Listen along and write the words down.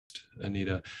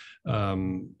Anita,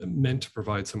 meant to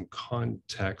provide some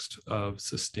context of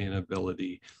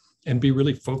sustainability and be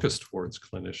really focused towards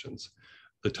clinicians.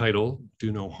 The title,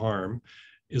 Do No Harm,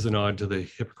 is a nod to the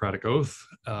Hippocratic Oath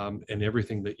and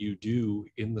everything that you do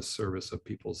in the service of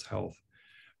people's health.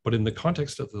 But in the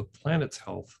context of the planet's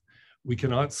health, we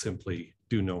cannot simply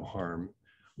do no harm.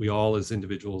 We all, as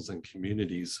individuals and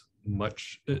communities,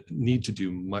 need to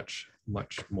do much,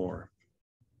 much more.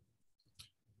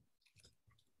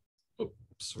 Oh,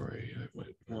 sorry, I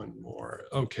went one more.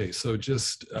 Okay, so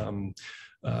just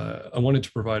I wanted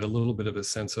to provide a little bit of a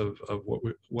sense of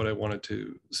what I wanted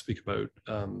to speak about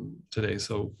today.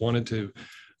 So wanted to,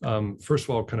 first of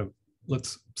all,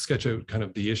 let's sketch out kind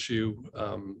of the issue,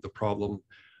 the problem.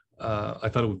 I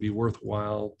thought it would be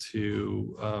worthwhile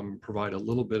to provide a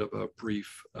little bit of a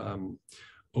brief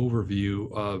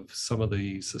overview of some of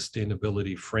the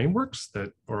sustainability frameworks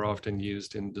that are often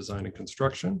used in design and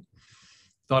construction.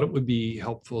 Thought it would be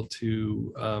helpful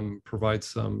to provide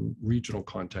some regional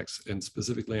context, and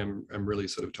specifically I'm really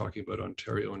sort of talking about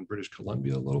Ontario and British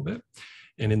Columbia a little bit.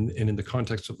 And in the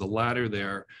context of the latter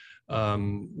there,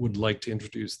 would like to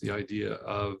introduce the idea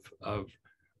of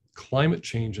climate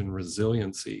change and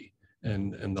resiliency,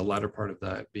 and the latter part of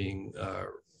that being,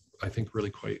 I think, really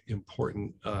quite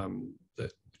important, the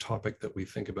topic that we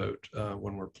think about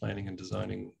when we're planning and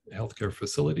designing healthcare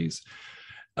facilities.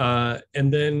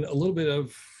 And then a little bit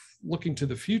of looking to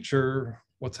the future,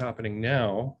 what's happening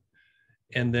now.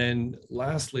 And then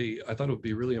lastly, I thought it would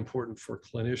be really important for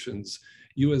clinicians,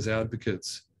 you as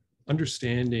advocates,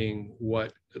 understanding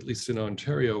what, at least in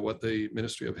Ontario, what the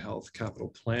Ministry of Health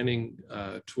capital planning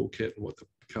toolkit and what the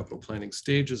capital planning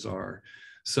stages are,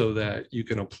 so that you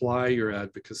can apply your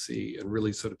advocacy and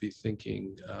really sort of be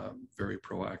thinking very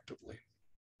proactively.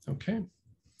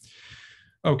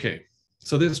 Okay,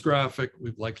 so this graphic,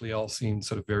 we've likely all seen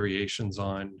sort of variations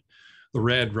on. The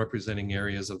red representing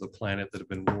areas of the planet that have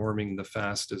been warming the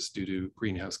fastest due to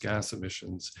greenhouse gas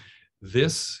emissions.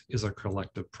 This is a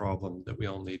collective problem that we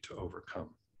all need to overcome.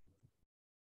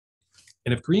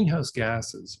 And if greenhouse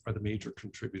gases are the major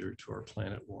contributor to our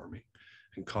planet warming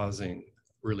and causing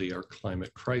really our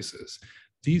climate crisis,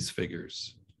 these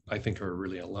figures, I think, are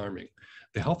really alarming.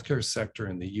 The healthcare sector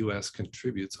in the US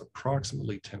contributes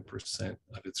approximately 10%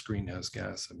 of its greenhouse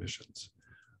gas emissions.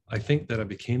 I think that I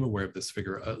became aware of this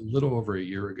figure a little over a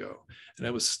year ago, and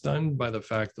I was stunned by the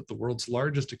fact that the world's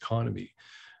largest economy,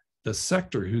 the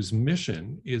sector whose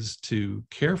mission is to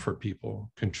care for people,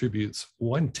 contributes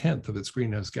 1/10 of its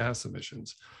greenhouse gas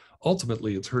emissions.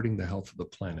 Ultimately, it's hurting the health of the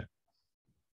planet.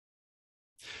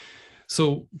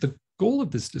 So the goal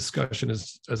of this discussion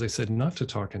is, as I said, not to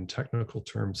talk in technical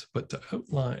terms, but to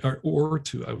outline or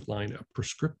to outline a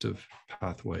prescriptive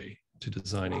pathway to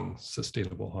designing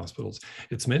sustainable hospitals.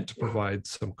 It's meant to provide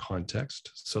some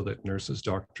context so that nurses,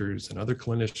 doctors, and other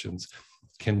clinicians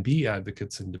can be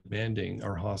advocates in demanding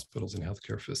our hospitals and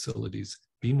healthcare facilities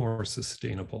be more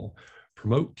sustainable,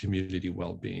 promote community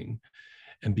well-being,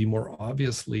 and be more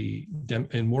obviously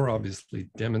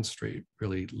demonstrate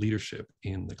really leadership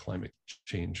in the climate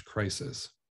change crisis.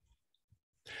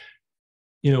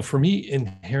 You know, for me,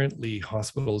 inherently,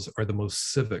 hospitals are the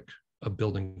most civic of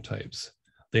building types.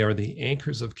 They are the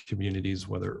anchors of communities,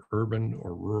 whether urban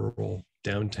or rural,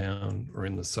 downtown or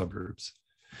in the suburbs.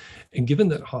 And given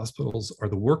that hospitals are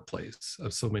the workplace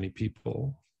of so many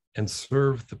people and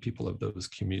serve the people of those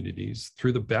communities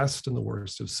through the best and the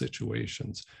worst of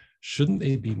situations, shouldn't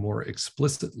they be more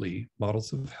explicitly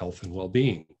models of health and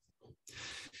well-being?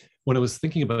 When I was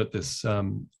thinking about this,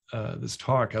 this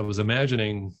talk, I was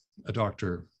imagining a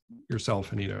doctor,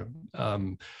 yourself, Anita,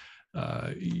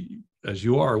 as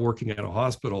you are working at a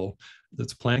hospital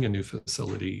that's planning a new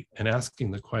facility and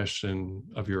asking the question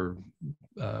of your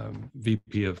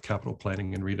VP of Capital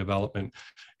Planning and Redevelopment,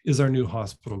 is our new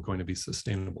hospital going to be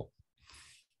sustainable?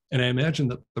 And I imagine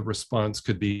that the response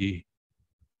could be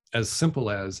as simple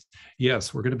as,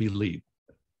 yes, we're going to be LEED.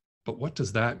 But what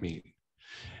does that mean?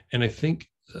 And I think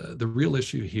the real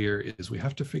issue here is we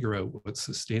have to figure out what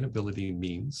sustainability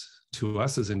means to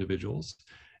us as individuals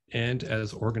and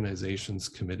as organizations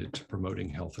committed to promoting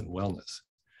health and wellness.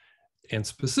 And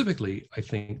specifically, I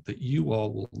think that you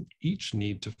all will each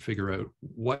need to figure out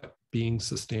what being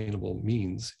sustainable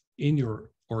means in your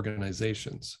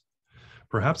organizations.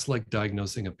 Perhaps like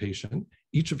diagnosing a patient,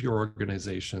 each of your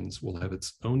organizations will have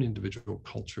its own individual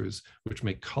cultures, which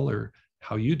may color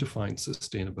how you define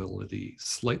sustainability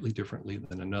slightly differently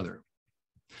than another.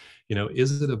 You know,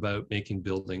 is it about making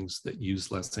buildings that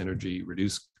use less energy,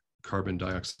 reduce carbon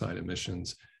dioxide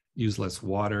emissions, use less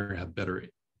water, have better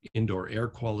indoor air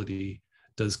quality?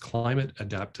 Does climate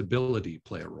adaptability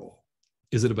play a role?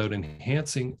 Is it about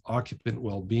enhancing occupant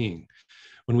well-being?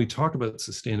 When we talk about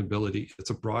sustainability, it's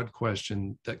a broad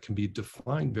question that can be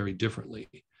defined very differently.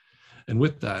 And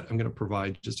with that, I'm going to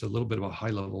provide just a little bit of a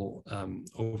high-level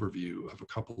overview of a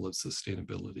couple of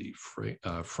sustainability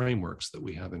frameworks that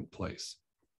we have in place.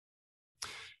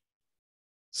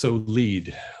 So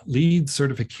LEED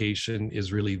certification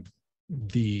is really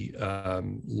the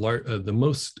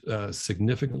most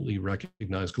significantly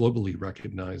recognized, globally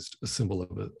recognized symbol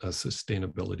of a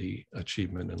sustainability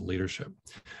achievement and leadership.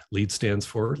 LEED stands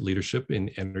for Leadership in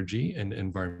Energy and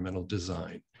Environmental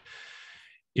Design.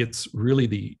 It's really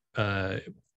the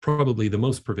probably the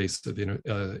most pervasive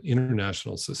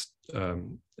international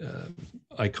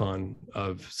icon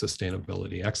of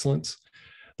sustainability excellence.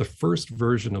 The first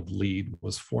version of LEED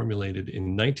was formulated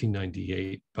in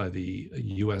 1998 by the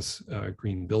US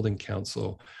Green Building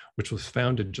Council, which was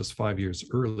founded just 5 years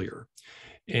earlier.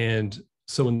 And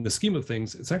so in the scheme of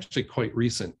things, it's actually quite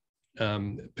recent,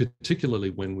 particularly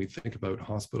when we think about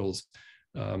hospitals.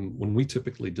 When we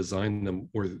typically design them,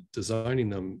 we're designing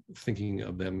them, thinking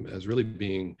of them as really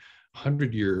being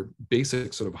 100-year,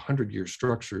 basic sort of 100-year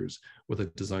structures with a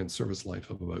design service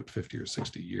life of about 50 or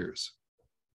 60 years.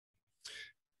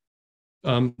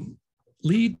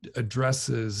 LEED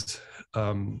addresses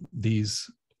these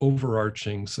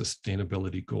overarching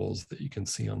sustainability goals that you can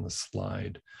see on the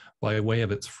slide by way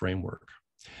of its framework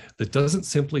that doesn't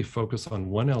simply focus on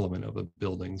one element of a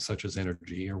building, such as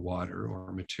energy or water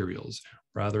or materials.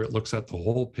 Rather, it looks at the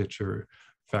whole picture,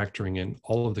 factoring in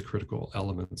all of the critical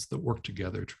elements that work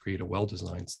together to create a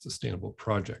well-designed, sustainable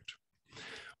project.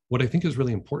 What I think is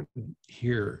really important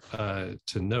here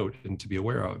to note and to be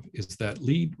aware of is that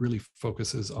LEED really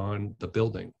focuses on the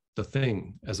building, the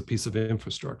thing, as a piece of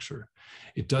infrastructure.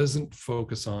 It doesn't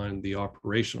focus on the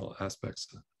operational aspects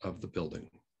of the building.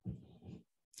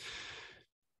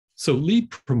 So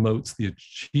LEED promotes the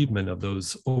achievement of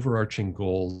those overarching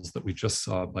goals that we just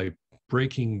saw by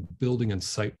breaking building and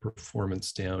site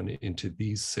performance down into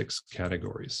these 6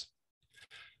 categories.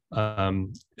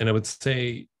 And I would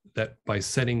say that by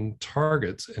setting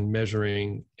targets and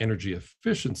measuring energy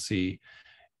efficiency,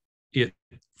 it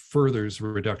furthers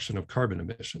reduction of carbon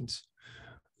emissions.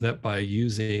 That by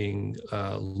using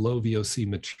low VOC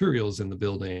materials in the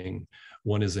building,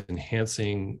 one is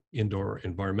enhancing indoor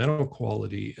environmental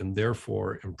quality and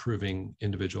therefore improving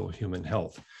individual human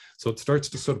health. So it starts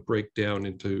to sort of break down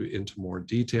into more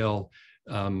detail,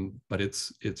 but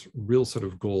its real sort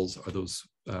of goals are those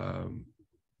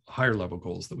higher level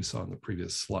goals that we saw in the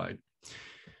previous slide.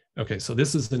 Okay, so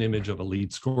this is an image of a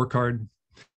LEED scorecard.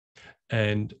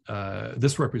 And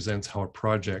this represents how a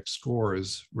project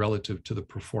scores relative to the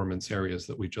performance areas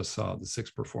that we just saw, the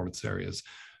 6 performance areas: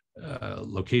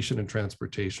 location and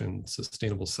transportation,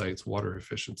 sustainable sites, water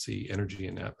efficiency, energy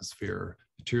and atmosphere,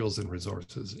 materials and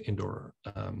resources, indoor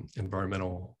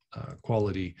environmental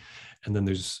quality. And then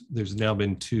there's now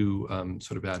been 2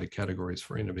 sort of added categories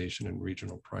for innovation and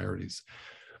regional priorities.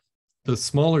 The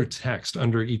smaller text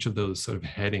under each of those sort of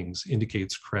headings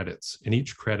indicates credits, and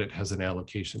each credit has an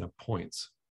allocation of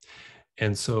points.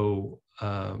 And so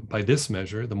by this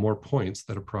measure, the more points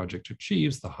that a project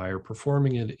achieves, the higher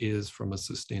performing it is from a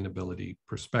sustainability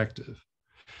perspective.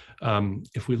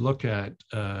 If we look at,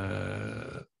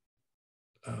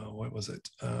 what was it?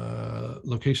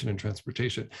 Location and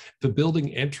transportation. The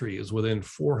building entry is within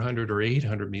 400 or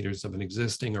 800 meters of an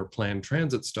existing or planned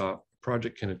transit stop,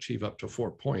 project can achieve up to 4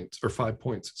 points or 5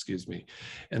 points, excuse me.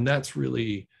 And that's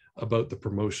really about the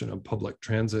promotion of public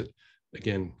transit.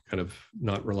 Again, kind of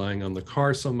not relying on the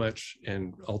car so much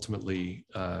and ultimately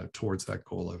towards that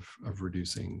goal of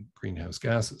reducing greenhouse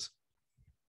gases.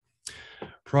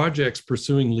 Projects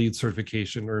pursuing LEED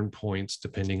certification earn points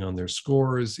depending on their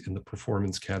scores in the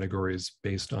performance categories.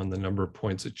 Based on the number of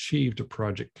points achieved, a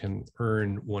project can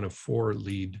earn one of 4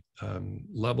 LEED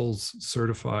levels: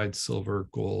 certified, silver,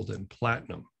 gold, and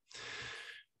platinum.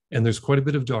 And there's quite a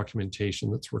bit of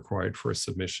documentation that's required for a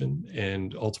submission,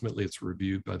 and ultimately it's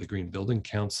reviewed by the Green Building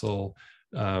Council.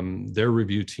 Their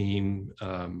review team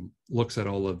looks at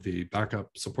all of the backup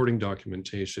supporting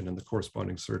documentation, and the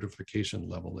corresponding certification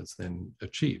level is then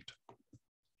achieved.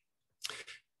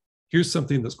 Here's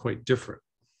something that's quite different: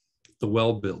 the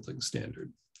well building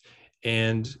standard.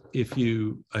 And if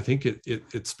you, I think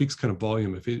it speaks kind of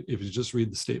volume if you just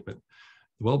read the statement.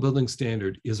 The well building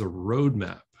standard is a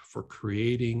roadmap for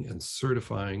creating and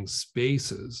certifying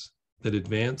spaces that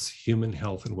advance human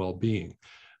health and well-being.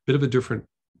 Bit of a different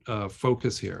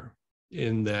focus here,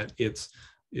 in that it's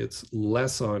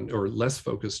less on, or less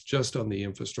focused just on the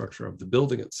infrastructure of the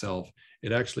building itself.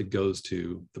 It actually goes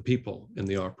to the people and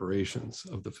the operations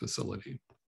of the facility.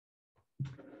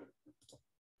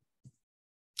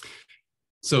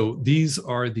 So these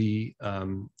are the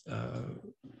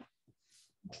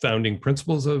founding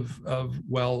principles of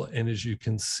WELL. And as you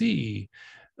can see,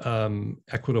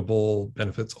 equitable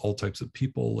benefits all types of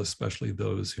people, especially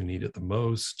those who need it the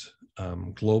most.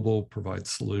 Global provides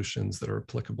solutions that are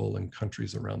applicable in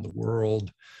countries around the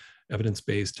world.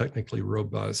 Evidence-based, technically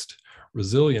robust,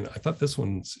 resilient. I thought this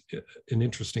one's an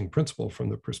interesting principle from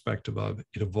the perspective of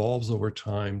it evolves over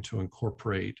time to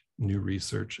incorporate new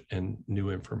research and new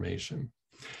information.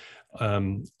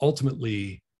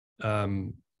 Ultimately,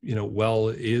 WELL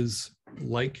is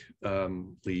like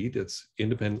LEAD. It's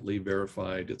independently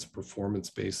verified. It's a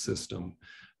performance-based system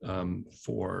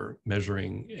for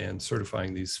measuring and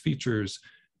certifying these features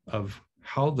of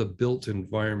how the built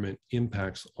environment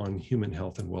impacts on human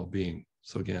health and well-being.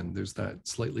 So again, there's that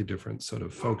slightly different sort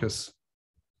of focus.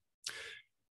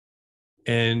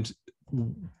 And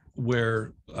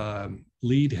where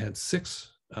LEAD had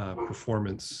 6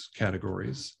 performance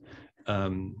categories,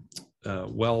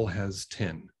 WELL has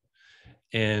 10.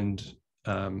 And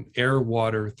air,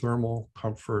 water, thermal,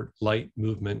 comfort, light,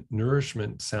 movement,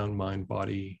 nourishment, sound mind,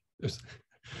 body,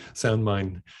 sound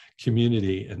mind,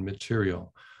 community, and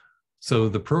material. So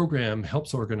the program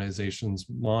helps organizations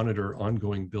monitor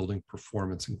ongoing building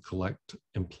performance and collect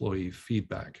employee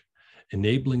feedback,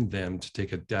 enabling them to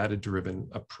take a data-driven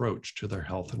approach to their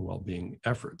health and well-being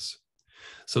efforts.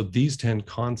 So these 10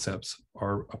 concepts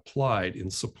are applied in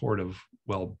support of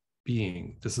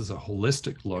well-being. This is a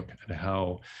holistic look at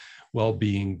how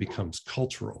well-being becomes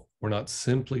cultural. We're not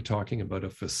simply talking about a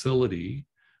facility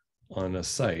on a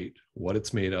site, what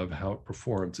it's made of, how it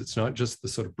performs. It's not just the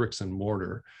sort of bricks and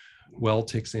mortar. WELL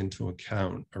takes into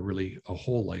account a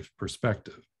whole life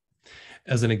perspective.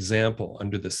 As an example,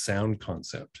 under the sound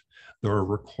concept, there are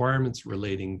requirements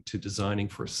relating to designing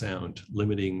for sound,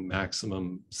 limiting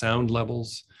maximum sound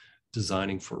levels,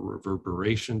 designing for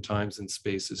reverberation times and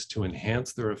spaces to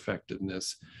enhance their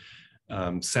effectiveness,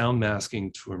 sound masking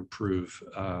to improve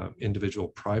individual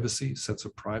privacy, sense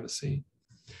of privacy.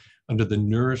 Under the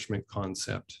nourishment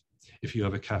concept, if you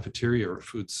have a cafeteria or a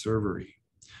food servery,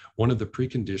 one of the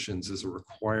preconditions is a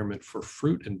requirement for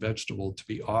fruit and vegetable to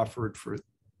be offered for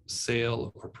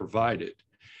sale or provided.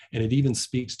 And it even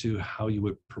speaks to how you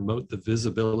would promote the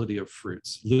visibility of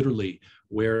fruits, literally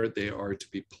where they are to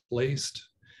be placed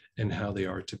and how they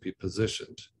are to be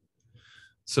positioned.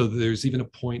 So there's even a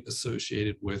point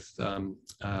associated with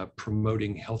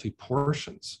promoting healthy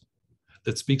portions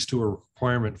that speaks to a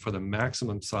requirement for the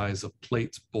maximum size of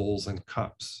plates, bowls, and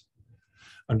cups.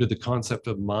 Under the concept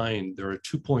of mind, there are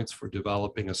 2 points for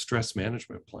developing a stress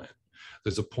management plan.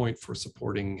 There's a point for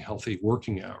supporting healthy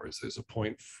working hours. There's a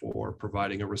point for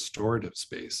providing a restorative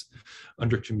space.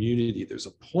 Under community, there's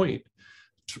a point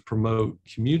to promote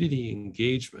community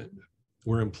engagement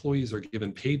where employees are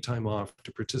given paid time off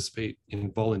to participate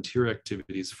in volunteer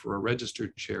activities for a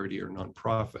registered charity or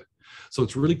nonprofit. So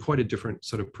it's really quite a different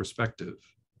sort of perspective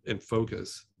and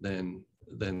focus than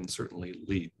certainly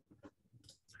LEAD.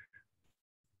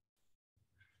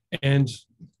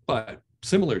 But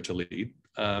similar to LEAD,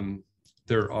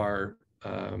 there are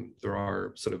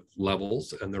sort of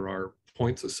levels and there are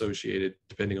points associated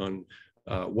depending on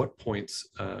what points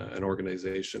an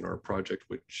organization or a project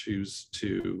would choose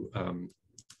to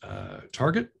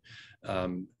target.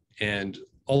 And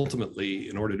ultimately,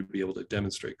 in order to be able to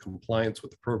demonstrate compliance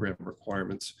with the program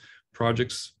requirements,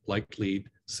 projects like LEAD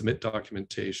submit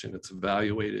documentation. It's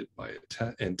evaluated by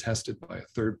and tested by a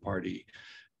third party,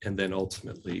 and then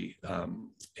ultimately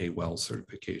a WELL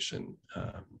certification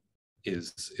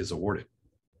is awarded.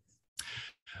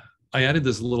 I added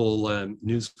this little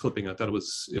news clipping. I thought it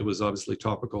was obviously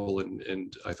topical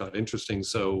and I thought interesting.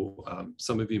 So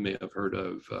some of you may have heard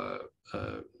of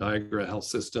Niagara Health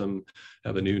System,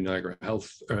 have a new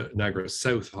Niagara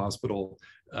South Hospital.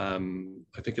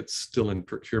 I think it's still in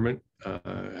procurement,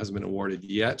 hasn't been awarded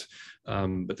yet,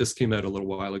 but this came out a little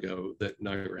while ago that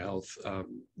Niagara Health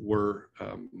were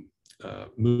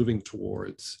moving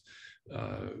towards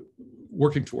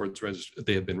working towards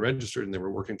they had been registered and they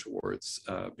were working towards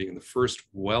being the first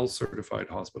WELL certified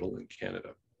hospital in Canada.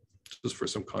 Just for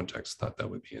some context, thought that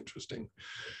would be interesting.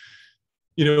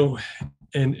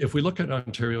 And if we look at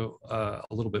Ontario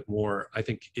a little bit more, I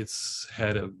think it's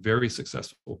had a very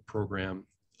successful program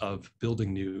of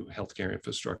building new healthcare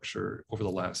infrastructure over the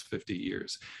last 50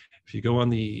 years. If you go on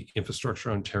the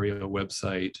Infrastructure Ontario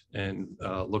website and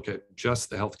look at just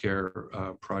the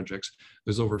healthcare projects,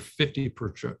 there's over 50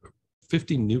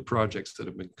 new projects that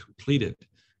have been completed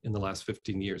in the last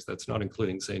 15 years. That's not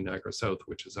including, say, Niagara South,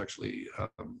 which is actually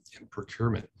in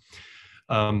procurement.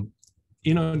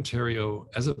 In Ontario,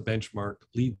 as a benchmark,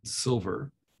 LEED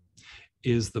Silver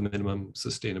is the minimum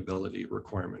sustainability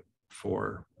requirement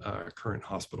for current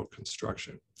hospital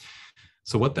construction.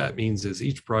 So what that means is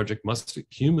each project must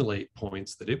accumulate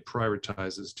points that it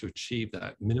prioritizes to achieve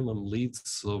that minimum LEED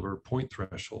Silver point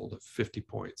threshold of 50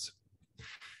 points.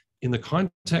 In the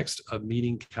context of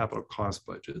meeting capital cost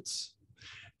budgets,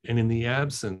 and in the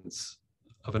absence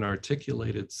of an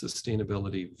articulated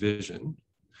sustainability vision,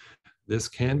 this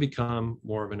can become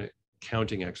more of an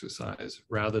accounting exercise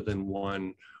rather than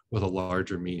one with a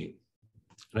larger meaning.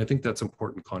 And I think that's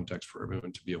important context for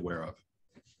everyone to be aware of.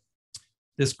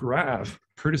 This graph,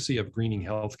 courtesy of Greening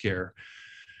Healthcare,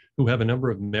 who have a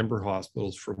number of member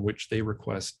hospitals from which they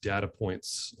request data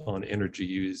points on energy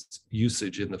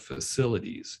usage in the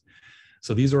facilities.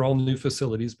 So these are all new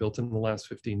facilities built in the last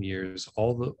 15 years.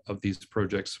 All of these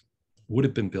projects would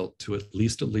have been built to at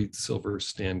least a LEED Silver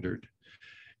standard.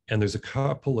 And there's a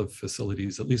couple of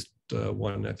facilities, at least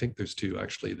one, I think there's two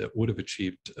actually, that would have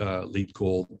achieved LEED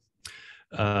Gold.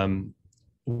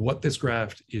 What this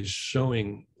graph is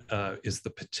showing is the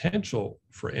potential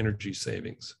for energy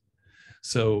savings.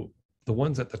 So the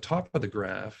ones at the top of the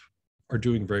graph are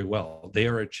doing very well. They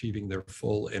are achieving their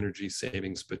full energy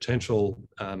savings potential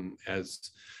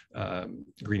as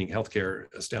Greening Healthcare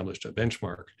established a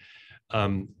benchmark.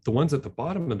 The ones at the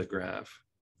bottom of the graph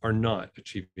are not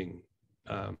achieving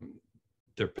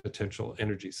their potential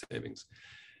energy savings.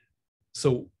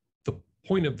 So the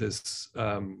point of this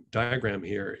diagram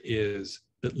here is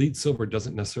that LEED Silver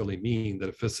doesn't necessarily mean that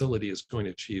a facility is going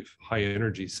to achieve high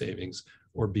energy savings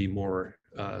or be more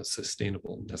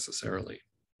sustainable necessarily.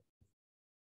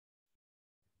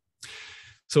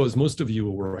 So as most of you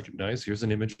will recognize, here's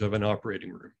an image of an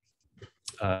operating room.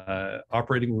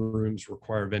 Operating rooms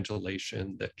require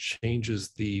ventilation that changes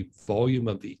the volume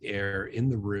of the air in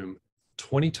the room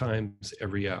 20 times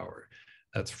every hour.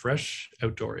 That's fresh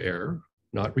outdoor air,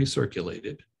 not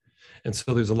recirculated. And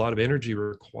so there's a lot of energy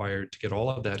required to get all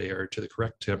of that air to the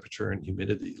correct temperature and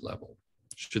humidity level.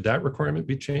 Should that requirement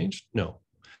be changed? No.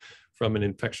 From an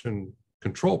infection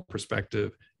control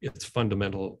perspective, it's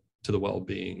fundamental to the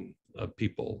well-being of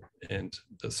people and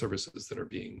the services that are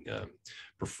being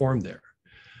performed there.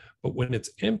 But when it's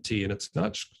empty and it's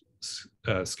not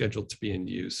scheduled to be in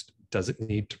use, does it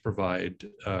need to provide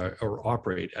or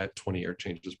operate at 20 air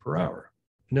changes per hour?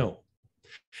 No.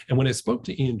 And when I spoke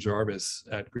to Ian Jarvis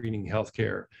at Greening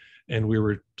Healthcare, and we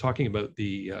were talking about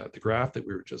the graph that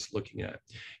we were just looking at,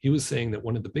 he was saying that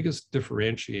one of the biggest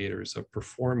differentiators of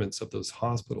performance of those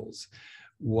hospitals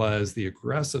was the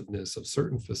aggressiveness of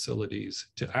certain facilities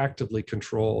to actively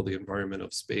control the environment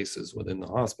of spaces within the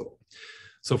hospital.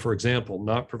 So for example,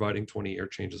 not providing 20 air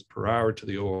changes per hour to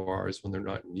the ORs when they're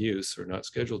not in use or not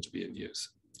scheduled to be in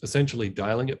use, essentially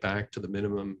dialing it back to the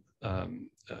minimum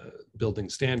building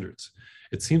standards.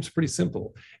 It seems pretty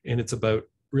simple, and it's about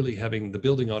really having the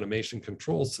building automation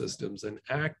control systems and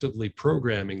actively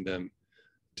programming them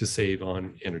to save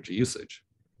on energy usage.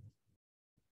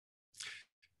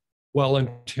 While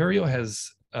Ontario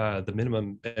has the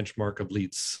minimum benchmark of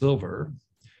LEED Silver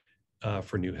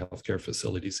for new healthcare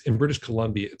facilities, in British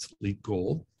Columbia, it's LEED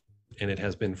Gold, and it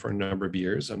has been for a number of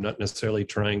years. I'm not necessarily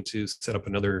trying to set up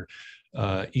another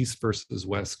East versus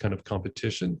West kind of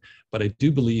competition, but I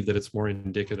do believe that it's more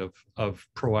indicative of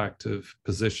proactive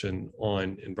position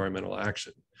on environmental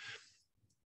action.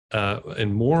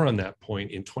 And more on that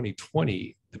point, in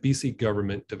 2020, the BC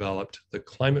government developed the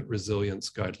Climate Resilience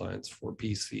Guidelines for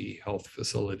BC Health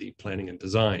Facility Planning and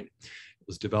Design. It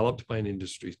was developed by an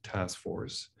industry task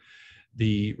force.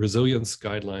 The resilience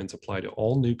guidelines apply to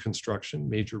all new construction,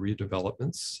 major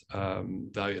redevelopments,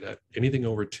 valued at anything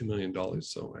over $2 million,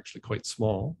 so actually quite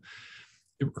small.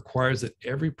 It requires that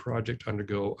every project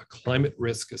undergo a climate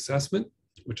risk assessment,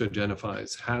 which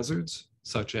identifies hazards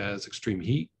such as extreme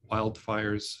heat,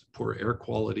 wildfires, poor air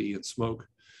quality and smoke,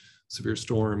 severe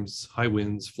storms, high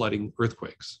winds, flooding,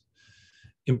 earthquakes.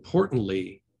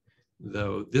 Importantly,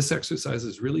 though, this exercise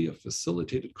is really a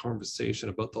facilitated conversation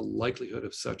about the likelihood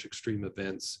of such extreme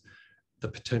events, the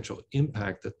potential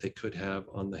impact that they could have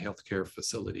on the healthcare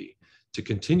facility to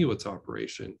continue its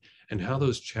operation, and how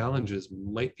those challenges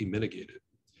might be mitigated.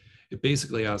 It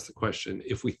basically asks the question,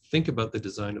 if we think about the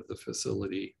design of the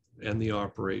facility and the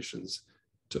operations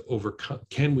to overcome,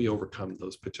 can we overcome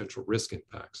those potential risk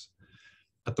impacts?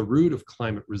 At the root of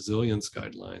climate resilience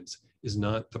guidelines is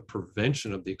not the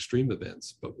prevention of the extreme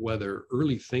events, but whether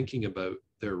early thinking about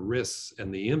their risks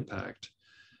and the impact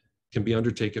can be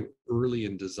undertaken early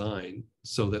in design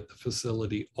so that the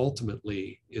facility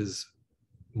ultimately is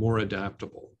more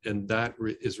adaptable. And that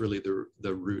is really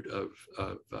the root of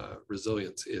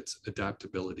resilience, it's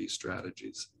adaptability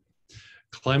strategies.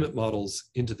 Climate models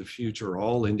into the future are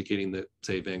all indicating that,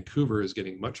 say, Vancouver is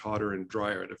getting much hotter and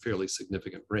drier at a fairly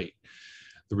significant rate.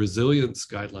 The resilience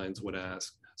guidelines would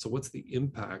ask, so what's the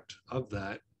impact of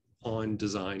that on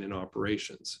design and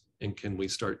operations? And can we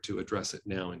start to address it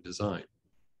now in design?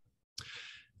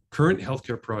 Current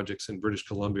healthcare projects in British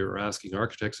Columbia are asking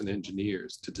architects and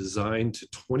engineers to design to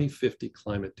 2050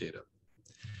 climate data.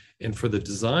 And for the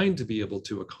design to be able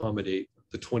to accommodate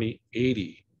the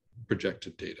 2080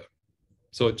 projected data.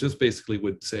 So it just basically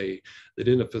would say that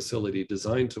in a facility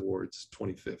designed towards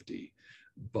 2050,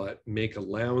 but make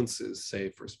allowances, say,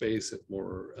 for space, if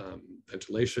more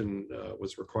ventilation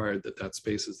was required, that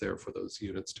space is there for those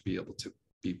units to be able to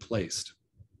be placed.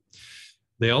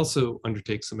 They also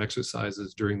undertake some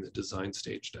exercises during the design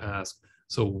stage to ask,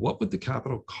 so what would the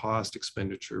capital cost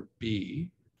expenditure be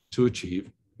to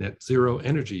achieve net zero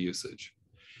energy usage?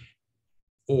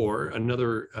 Or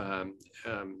another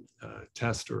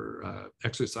test or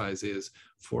exercise is,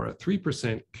 for a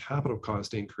 3% capital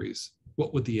cost increase,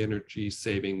 what would the energy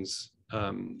savings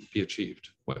be achieved?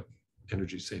 What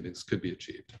energy savings could be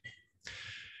achieved?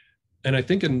 And I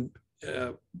think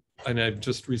and I've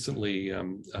just recently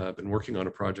been working on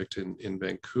a project in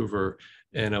Vancouver,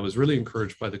 and I was really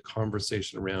encouraged by the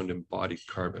conversation around embodied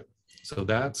carbon. So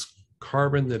that's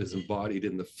carbon that is embodied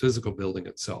in the physical building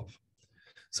itself.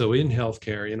 So in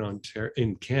healthcare,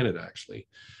 in Canada, actually,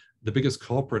 the biggest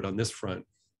culprit on this front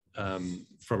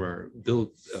from our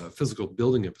physical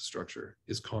building infrastructure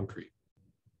is concrete.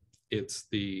 It's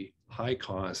the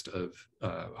highest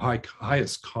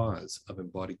cause of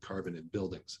embodied carbon in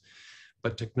buildings.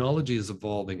 But technology is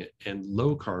evolving, and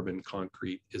low carbon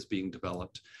concrete is being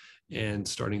developed and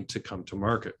starting to come to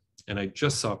market. And I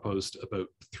just saw a post about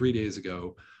 3 days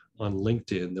ago on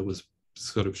LinkedIn that was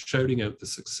sort of shouting out the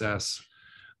success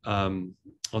on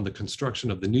the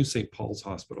construction of the new St. Paul's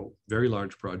Hospital, very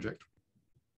large project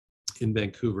in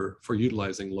Vancouver for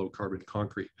utilizing low carbon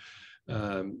concrete.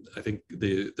 I think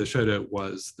the shout out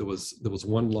was there was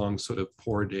one long sort of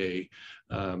pour day.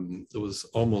 There was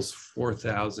almost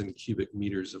 4,000 cubic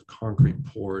meters of concrete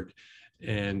poured,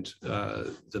 and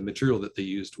the material that they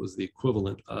used was the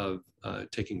equivalent of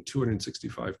taking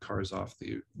 265 cars off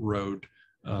the road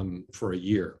for a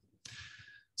year.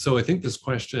 So I think this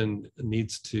question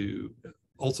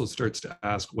also starts to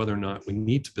ask whether or not we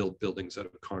need to build buildings out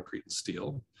of concrete and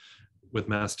steel, with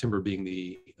mass timber being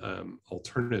the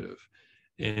alternative.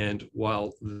 And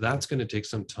while that's going to take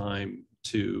some time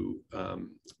to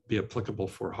be applicable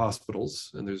for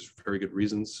hospitals, and there's very good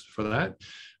reasons for that,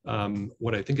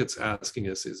 what I think it's asking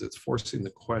us is it's forcing the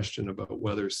question about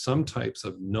whether some types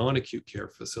of non-acute care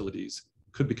facilities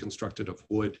could be constructed of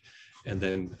wood, and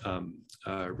then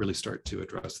really start to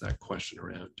address that question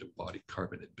around embodied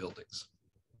carbon in buildings.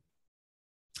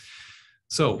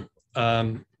 So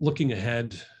looking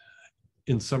ahead,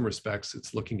 in some respects,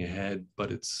 it's looking ahead,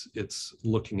 but it's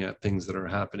looking at things that are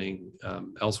happening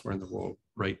elsewhere in the world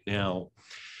right now.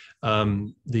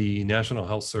 The National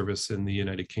Health Service in the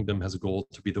United Kingdom has a goal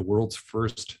to be the world's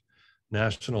first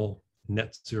national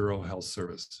net zero health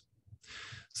service.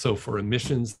 So for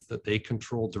emissions that they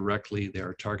control directly, they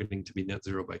are targeting to be net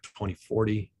zero by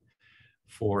 2040.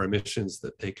 For emissions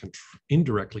that they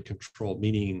indirectly control,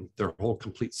 meaning their whole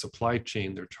complete supply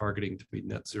chain, they're targeting to be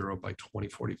net zero by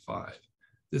 2045.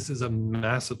 This is a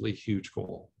massively huge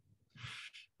goal.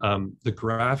 The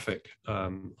graphic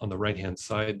on the right-hand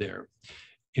side there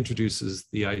introduces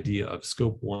the idea of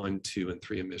scope 1, 2, and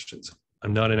 3 emissions.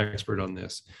 I'm not an expert on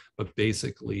this, but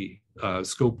basically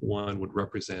scope 1 would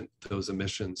represent those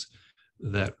emissions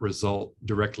that result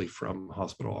directly from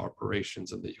hospital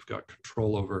operations and that you've got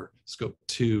control over. Scope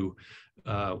 2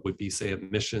 would be, say,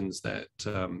 emissions that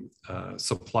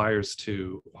suppliers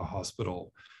to a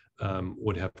hospital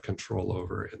would have control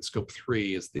over. And scope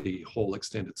 3 is the whole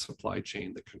extended supply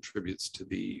chain that contributes to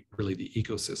really the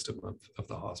ecosystem of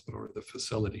the hospital or the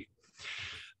facility.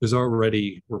 There's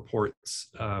already reports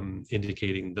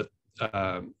indicating that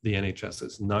the NHS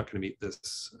is not going to meet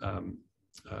this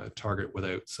target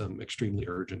without some extremely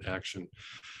urgent action.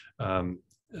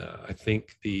 I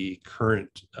think the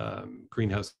current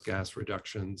greenhouse gas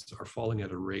reductions are falling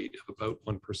at a rate of about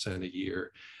 1% a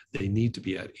year. They need to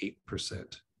be at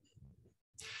 8%.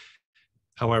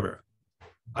 However,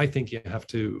 I think you have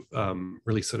to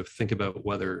really sort of think about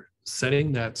whether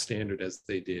setting that standard as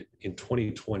they did in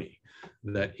 2020,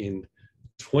 that in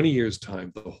 20 years'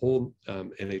 time, the whole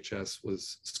NHS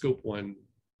was scope 1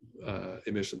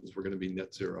 emissions were going to be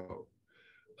net zero,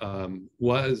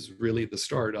 was really the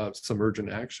start of some urgent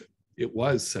action. It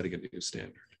was setting a new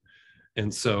standard.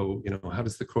 And so, how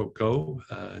does the quote go?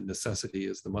 Necessity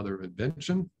is the mother of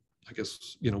invention. I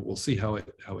guess, we'll see how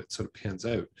it sort of pans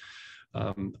out.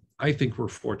 I think we're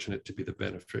fortunate to be the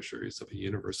beneficiaries of a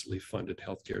universally funded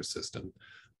healthcare system,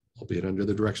 albeit under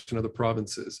the direction of the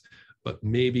provinces. But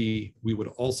maybe we would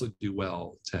also do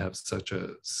well to have such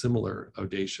a similar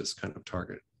audacious kind of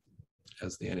target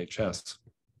as the NHS.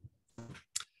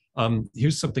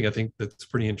 Here's something I think that's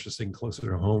pretty interesting closer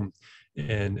to home.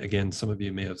 And again, some of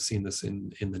you may have seen this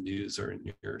in the news or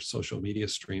in your social media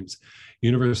streams.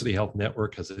 University Health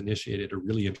Network has initiated a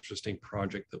really interesting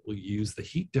project that will use the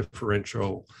heat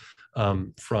differential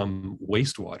from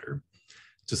wastewater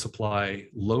to supply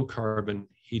low carbon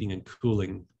heating and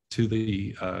cooling to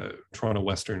the Toronto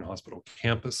Western Hospital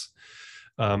campus.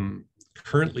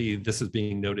 Currently, this is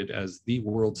being noted as the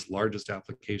world's largest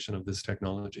application of this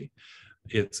technology.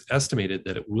 It's estimated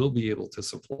that it will be able to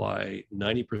supply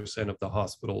 90% of the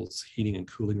hospital's heating and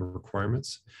cooling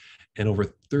requirements. And over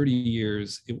 30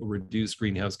 years, it will reduce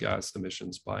greenhouse gas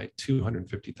emissions by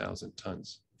 250,000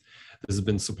 tons. This has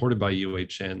been supported by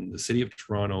UHN, the City of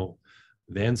Toronto,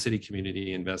 Van City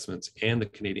Community Investments, and the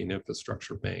Canadian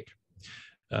Infrastructure Bank.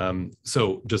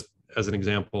 So just as an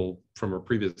example from our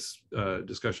previous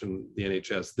discussion, the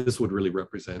NHS, this would really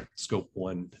represent scope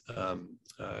 1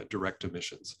 direct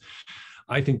emissions.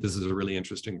 I think this is a really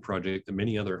interesting project that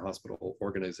many other hospital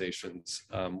organizations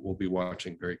will be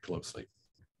watching very closely.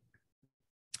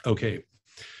 Okay,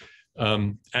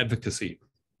 advocacy.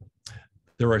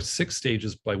 There are 6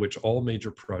 stages by which all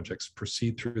major projects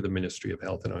proceed through the Ministry of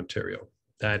Health in Ontario.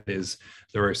 That is,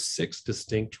 there are 6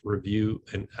 distinct review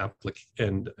and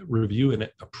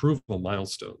approval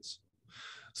milestones.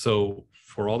 So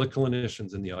for all the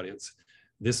clinicians in the audience,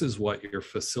 this is what your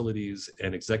facilities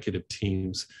and executive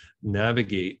teams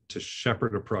navigate to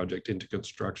shepherd a project into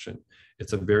construction.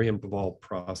 It's a very involved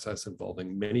process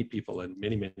involving many people and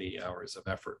many, many hours of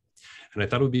effort. And I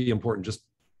thought it would be important just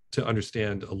to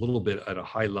understand a little bit at a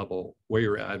high level where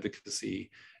your advocacy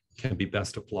can be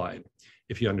best applied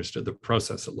if you understood the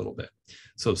process a little bit.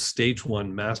 So stage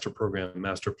 1, master program,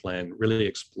 master plan, really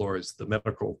explores the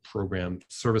medical program,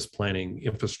 service planning,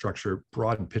 infrastructure,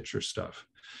 broad picture stuff.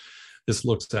 This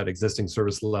looks at existing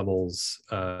service levels,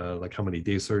 like how many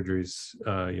day surgeries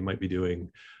you might be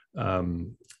doing,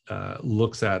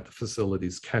 looks at the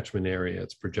facility's catchment area,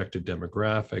 its projected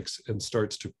demographics, and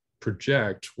starts to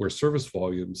project where service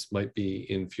volumes might be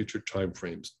in future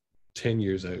timeframes, 10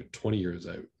 years out, 20 years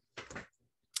out.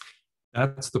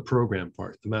 That's the program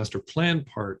part. The master plan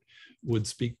part would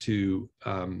speak to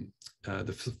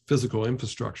the physical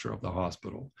infrastructure of the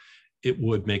hospital. It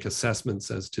would make assessments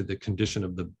as to the condition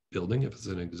of the building, if it's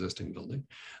an existing building,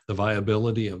 the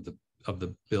viability of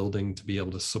the building to be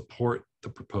able to support the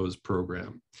proposed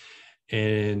program.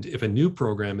 And if a new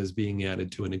program is being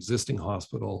added to an existing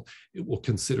hospital, it will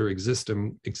consider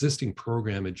existing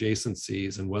program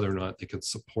adjacencies and whether or not they can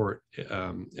support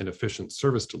an efficient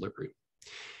service delivery.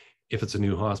 If it's a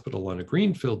new hospital on a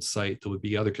greenfield site, there would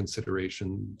be other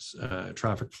considerations,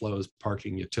 traffic flows,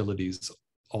 parking, utilities,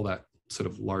 all that sort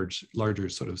of larger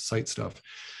sort of site stuff.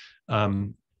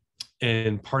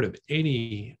 And part of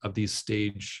any of these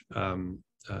stage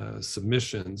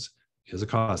submissions is a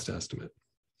cost estimate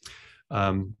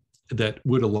that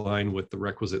would align with the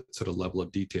requisite sort of level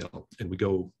of detail. And we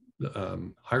go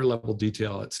higher level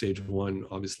detail at stage 1,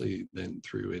 obviously, then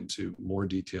through into more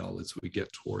detail as we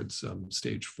get towards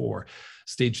stage 4.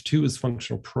 Stage 2 is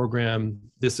functional program.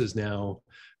 This is now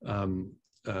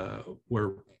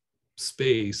where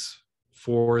space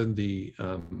for the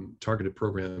targeted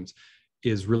programs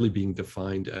is really being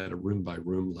defined at a room by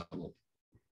room level.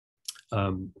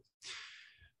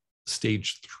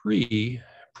 Stage 3,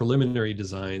 preliminary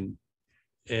design.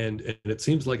 And it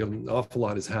seems like an awful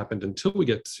lot has happened until we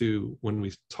get to when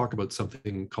we talk about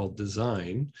something called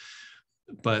design.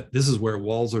 But this is where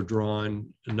walls are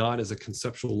drawn, not as a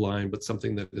conceptual line, but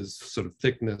something that is sort of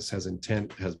thickness, has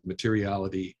intent, has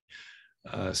materiality.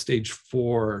 Stage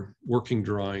 4, working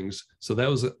drawings. So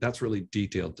that's really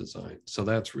detailed design. So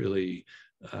that's really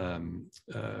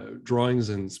drawings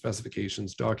and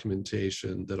specifications,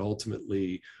 documentation that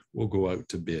ultimately will go out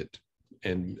to bid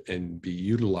and be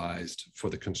utilized for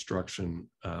the construction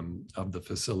of the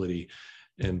facility.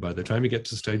 And by the time you get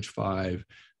to stage 5,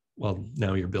 well,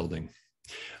 now you're building.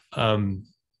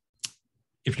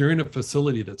 If you're in a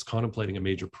facility that's contemplating a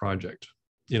major project,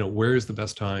 where is the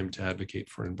best time to advocate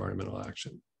for environmental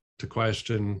action, to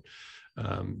question,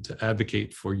 to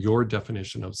advocate for your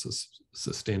definition of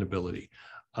sustainability?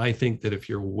 I think that if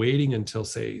you're waiting until,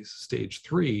 say, stage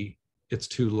 3, it's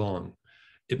too long.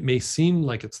 It may seem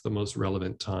like it's the most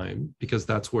relevant time because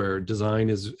that's where design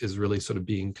is really sort of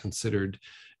being considered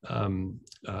in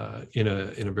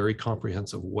a very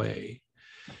comprehensive way.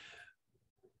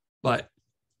 But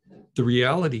the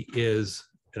reality is,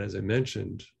 and as I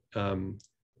mentioned,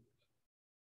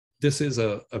 this is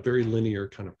a very linear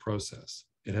kind of process.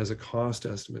 It has a cost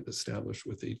estimate established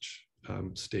with each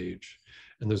stage,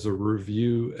 and there's a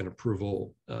review and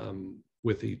approval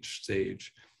with each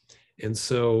stage. And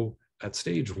so at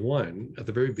stage one, at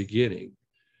the very beginning,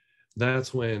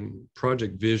 that's when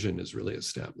project vision is really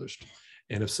established.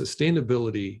 And if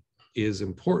sustainability is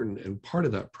important and part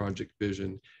of that project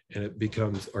vision, and it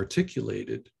becomes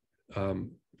articulated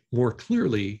more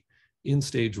clearly in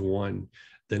stage one,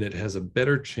 then it has a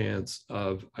better chance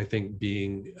of, I think,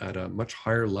 being at a much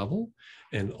higher level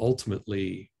and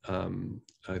ultimately,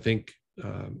 I think,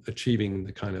 achieving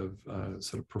the kind of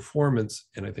sort of performance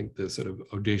and I think the sort of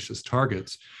audacious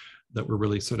targets that we're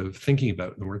really sort of thinking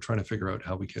about, and we're trying to figure out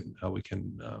how we can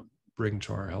bring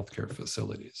to our healthcare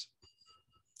facilities.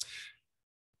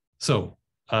 So,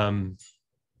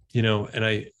 you know,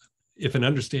 and if an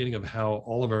understanding of how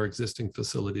all of our existing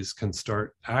facilities can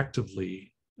start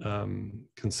actively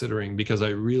considering, because I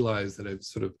realize that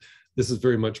this is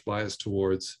very much biased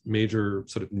towards major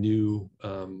sort of new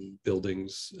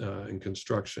buildings and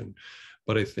construction.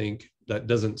 But I think that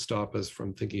doesn't stop us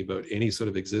from thinking about any sort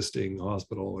of existing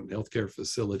hospital and healthcare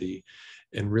facility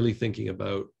and really thinking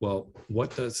about, well,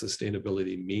 what does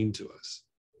sustainability mean to us?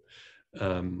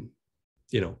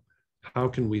 You know, how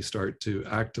can we start to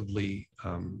actively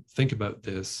think about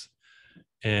this?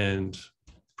 And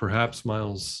perhaps,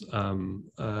 Miles,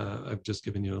 I've just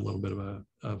given you a little bit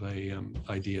of a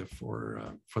idea for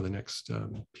the next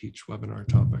Peach webinar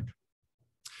topic.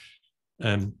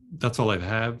 And that's all I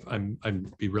have.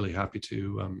 I'd be really happy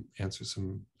to answer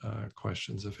some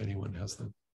questions if anyone has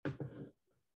them.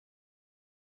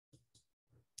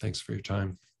 Thanks for your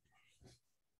time.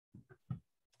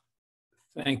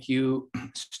 Thank you,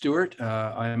 Stuart.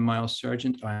 I'm Miles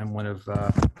Sargent. I'm one of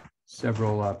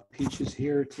several Peaches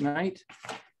here tonight.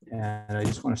 And I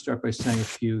just want to start by saying a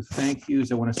few thank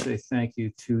yous. I want to say thank you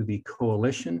to the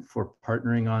coalition for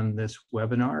partnering on this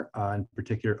webinar, in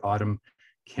particular Autumn,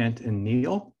 Kent, and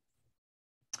Neil.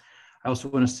 I also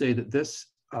want to say that this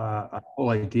whole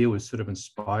idea was sort of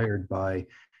inspired by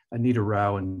Anita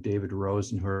Rao and David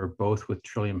Rosen, who are both with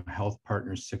Trillium Health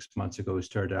Partners 6 months ago, who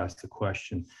started to ask the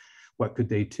question, what could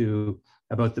they do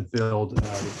about the build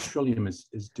that Trillium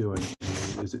is doing?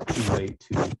 Is it too late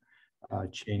to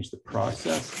change the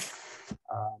process?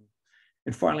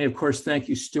 And finally, of course, thank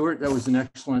you, Stuart. That was an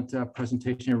excellent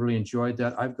presentation. I really enjoyed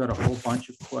that. I've got a whole bunch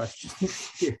of questions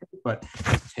here, but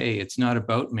hey, it's not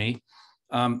about me.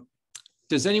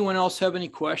 Does anyone else have any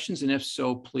questions? And if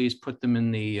so, please put them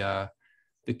in the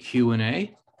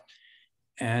Q&A.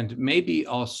 And maybe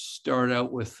I'll start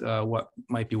out with what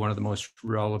might be one of the most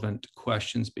relevant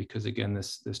questions, because again,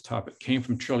 this topic came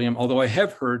from Trillium, although I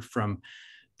have heard from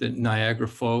the Niagara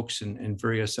folks and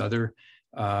various other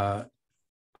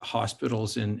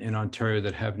hospitals in Ontario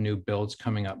that have new builds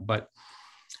coming up. But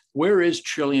where is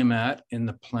Trillium at in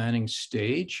the planning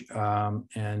stage,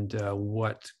 and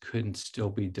what could still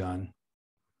be done?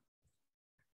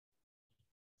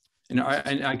 And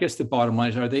I guess the bottom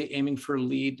line is, are they aiming for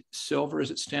LEED Silver as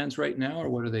it stands right now, or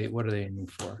what are they aiming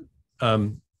for?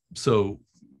 So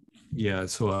yeah,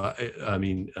 so I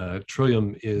mean,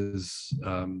 Trillium is,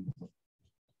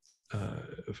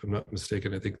 if I'm not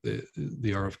mistaken, I think the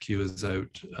RFQ is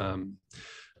out.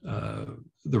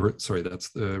 Sorry, that's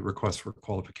the request for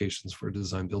qualifications for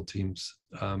design build teams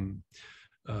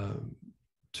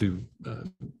to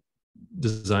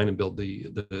design and build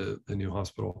the new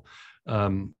hospital.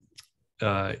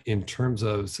 In terms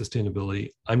of sustainability,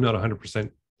 I'm not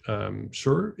 100%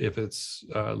 sure if it's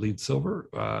LEED Silver,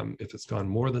 if it's gone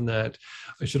more than that.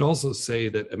 I should also say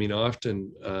that, I mean,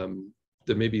 often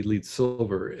there may be LEED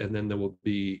Silver, and then there will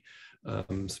be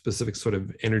specific sort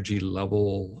of energy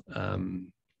level,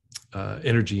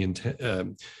 energy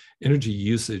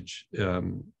usage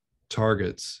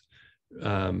targets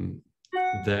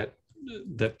that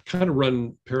kind of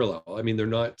run parallel. I mean, they're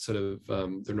not sort of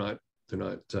they're not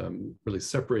really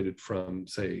separated from,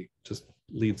 say, just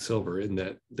LEED Silver, in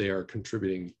that they are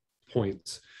contributing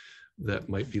points that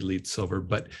might be LEED Silver.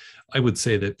 But I would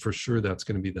say that for sure that's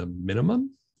going to be the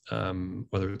minimum.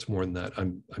 Whether it's more than that,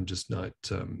 I'm just not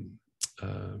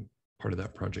part of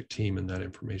that project team, and that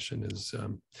information is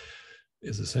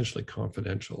essentially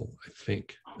confidential, I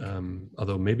think.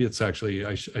 Although maybe it's actually,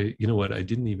 you know what, I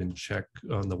didn't even check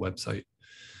on the website,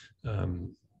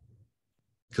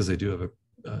 because they do have a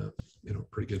you know,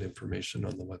 pretty good information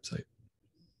on the website.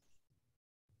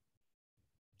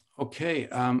 Okay,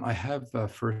 I have a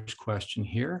first question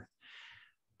here.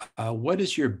 What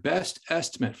is your best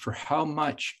estimate for how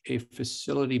much a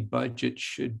facility budget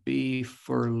should be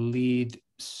for LEED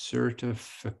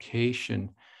certification?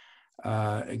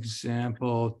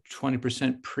 Example,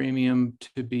 20% premium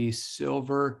to be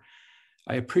silver.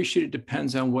 I appreciate it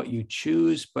depends on what you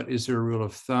choose, but is there a rule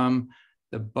of thumb?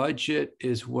 The budget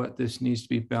is what this needs to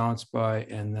be balanced by,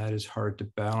 and that is hard to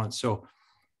balance. So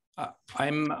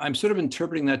I'm sort of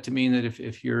interpreting that to mean that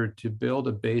if you're to build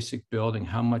a basic building,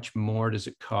 how much more does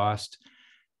it cost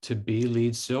to be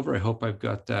LEED silver? I hope I've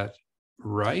got that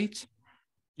right.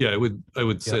 Yeah, I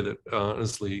would say that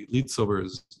honestly, LEED silver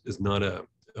is not a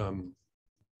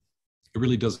it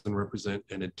really doesn't represent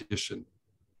an addition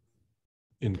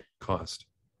in cost.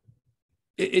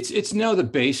 It's now the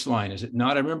baseline, is it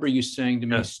not? I remember you saying to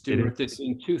me, Stuart, that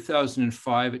in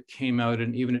 2005 it came out,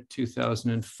 and even at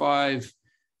 2005,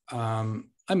 I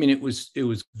mean, it was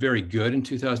very good in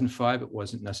 2005. It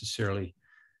wasn't necessarily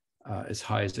as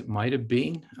high as it might have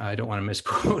been. I don't want to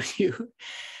misquote you.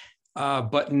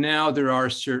 But now there are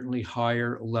certainly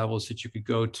higher levels that you could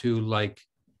go to, like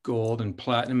gold and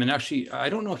platinum. And actually, I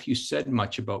don't know if you said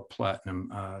much about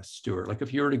platinum, Stuart. Like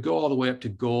if you were to go all the way up to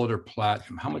gold or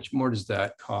platinum, how much more does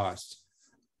that cost?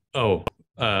 Oh,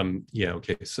 yeah,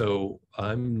 okay. So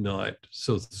I'm not,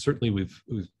 so certainly we've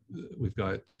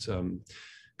got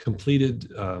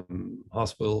completed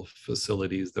hospital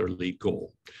facilities that are LEED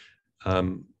Gold.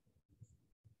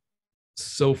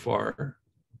 So far,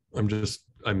 I'm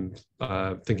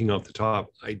thinking off the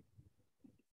top,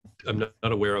 I'm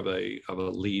not aware of a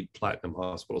LEED Platinum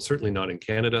hospital, certainly not in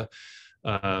Canada.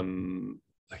 I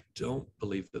don't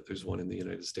believe that there's one in the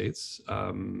United States.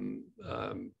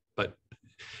 But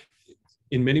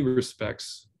in many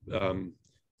respects, and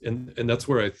that's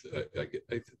where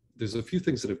there's a few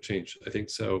things that have changed, I think.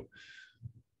 So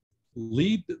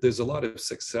LEED, there's a lot of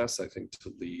success, I think,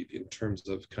 to LEED in terms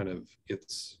of kind of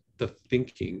the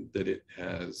thinking that it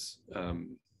has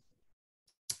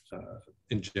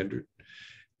engendered.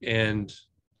 And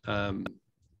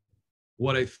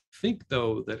what I think,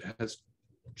 though, that has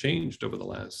changed over the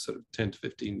last sort of 10 to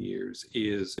 15 years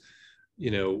is,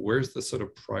 where's the sort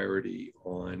of priority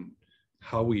on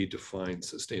how we define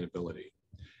sustainability?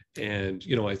 And,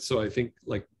 so I think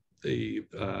like the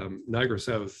Niagara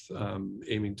South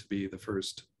aiming to be the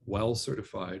first WELL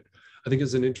certified, I think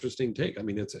is an interesting take. I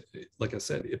mean, it's, like I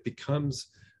said, it becomes,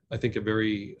 I think, a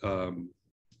very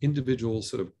individual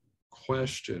sort of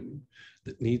question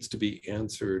that needs to be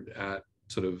answered at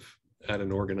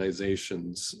an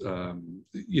organization's,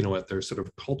 at their sort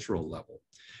of cultural level.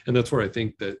 And that's where I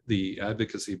think that the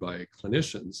advocacy by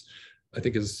clinicians, I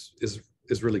think is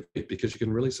really great, because you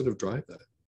can really sort of drive that.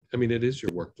 I mean, it is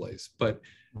your workplace, but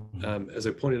as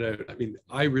I pointed out, I mean,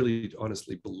 I really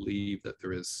honestly believe that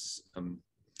there is,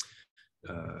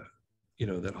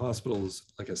 that hospitals,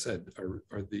 like I said,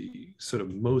 are the sort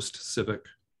of most civic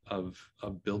of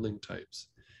building types.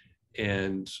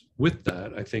 And with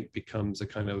that, I think becomes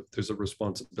there's a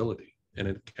responsibility and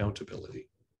an accountability.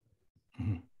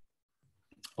 Mm-hmm.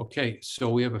 Okay, so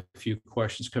we have a few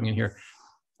questions coming in here.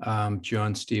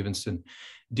 John Stevenson,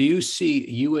 do you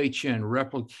see UHN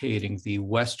replicating the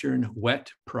Western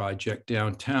WET project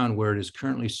downtown, where it is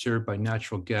currently served by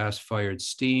natural gas-fired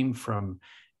steam from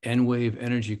Enwave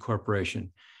Energy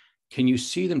Corporation? Can you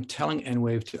see them telling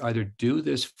Enwave to either do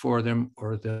this for them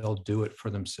or they'll do it for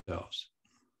themselves?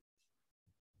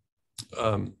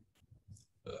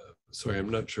 Sorry, I'm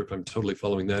not sure if I'm totally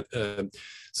following that.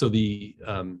 So the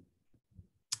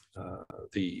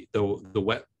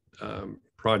WET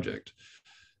project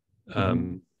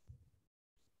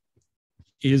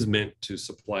is meant to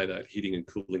supply that heating and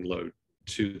cooling load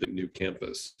to the new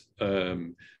campus.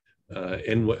 And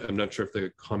I'm not sure if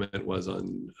the comment was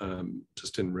on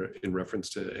just in reference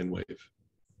to Enwave.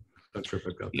 Not sure if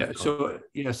I've got that.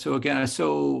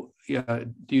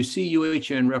 Do you see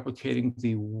UHN replicating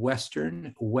the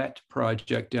Western WET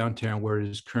project downtown, where it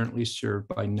is currently served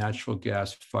by natural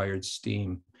gas-fired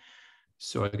steam?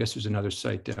 So I guess there's another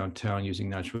site downtown using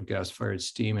natural gas-fired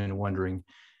steam, and wondering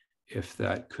if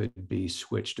that could be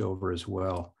switched over as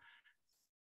well.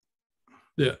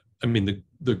 Yeah, I mean,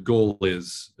 the goal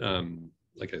is,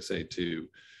 like I say,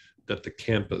 that the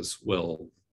campus will,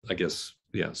 I guess,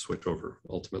 switch over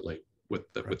ultimately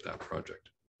with that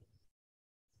project.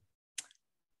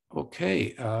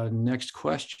 Okay, next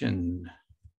question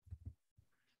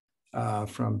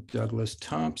from Douglas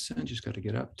Thompson. Just got to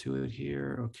get up to it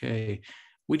here. Okay,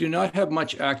 we do not have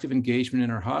much active engagement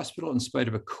in our hospital in spite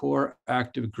of a core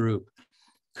active group.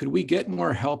 Could we get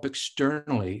more help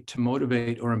externally to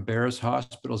motivate or embarrass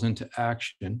hospitals into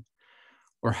action?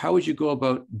 Or how would you go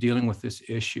about dealing with this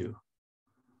issue?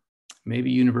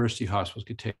 maybe university hospitals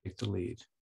could take the lead.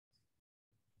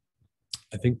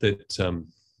 I think that,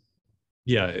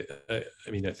 yeah,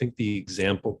 I mean, I think the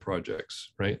example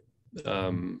projects, right?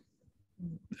 The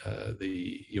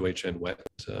UHN WET,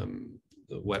 the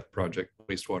WET project,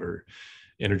 wastewater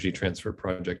energy transfer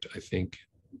project, I think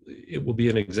it will be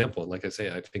an example. And like I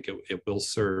say, I think it will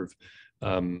serve.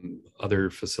 Other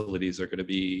facilities are going to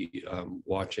be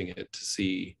watching it to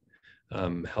see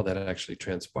how that actually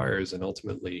transpires. And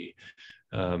ultimately,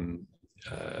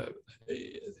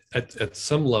 at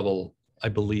some level, I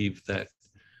believe that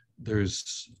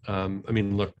there's, I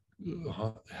mean, look,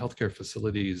 healthcare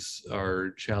facilities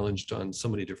are challenged on so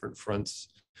many different fronts.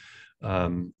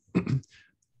 I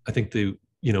think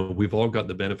we've all got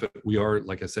the benefit. We are,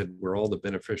 like I said, we're all the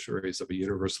beneficiaries of a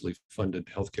universally funded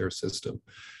healthcare system.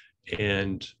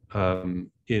 And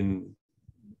in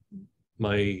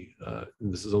my,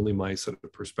 this is only my sort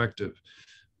of perspective,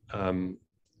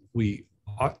 we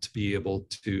ought to be able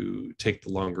to take the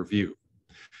longer view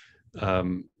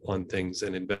on things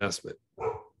and investment.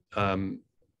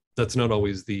 That's not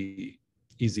always the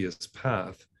easiest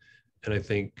path. And I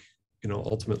think,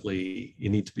 ultimately you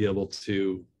need to be able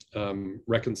to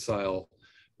reconcile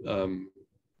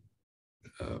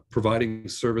providing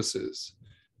services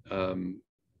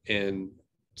and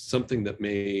something that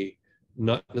may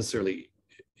not necessarily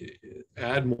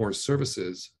add more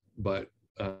services, but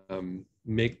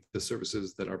make the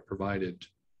services that are provided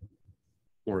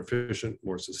more efficient,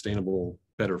 more sustainable,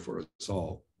 better for us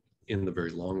all in the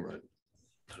very long run.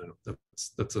 I don't know.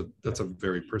 That's a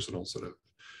very personal sort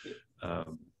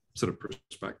of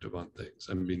perspective on things.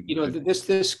 I mean,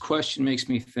 this question makes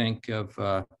me think of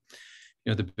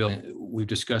the building we've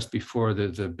discussed before.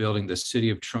 The building the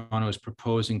City of Toronto is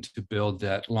proposing to build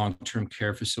that long-term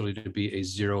care facility to be a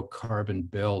zero carbon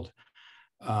build.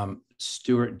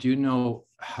 Stuart, do you know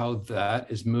how that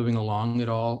is moving along at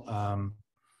all?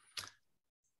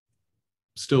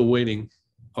 Still waiting.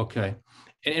 Okay.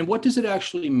 And what does it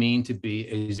actually mean to be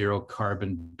a zero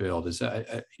carbon build? Is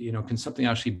that, can something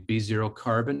actually be zero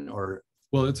carbon or?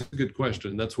 Well, it's a good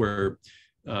question. That's where,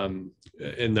 and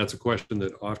that's a question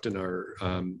that often are,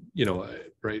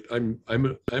 right. I'm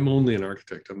only an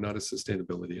architect. I'm not a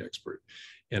sustainability expert.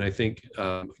 And I think,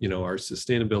 our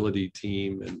sustainability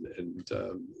team and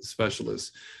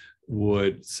specialists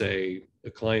would say,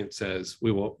 a client says,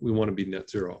 we want to be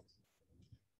net zero.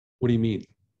 What do you mean?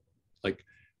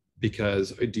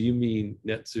 Because do you mean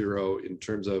net zero in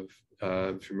terms of,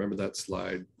 if you remember that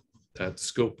slide, that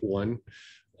scope 1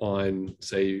 on,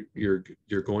 say, you're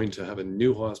going to have a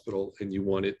new hospital and you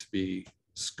want it to be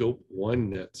scope 1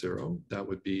 net zero. That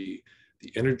would be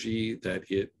the energy that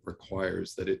it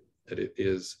requires, that it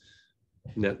is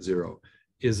net zero.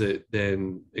 Is it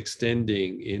then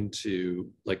extending into,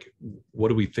 what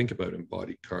do we think about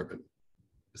embodied carbon?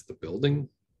 Is the building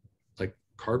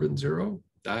carbon zero?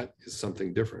 That is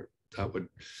something different. That would,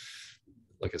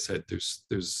 like I said,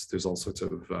 there's all sorts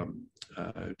of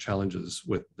challenges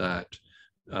with that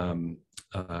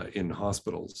in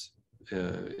hospitals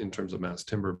in terms of mass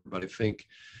timber. But I think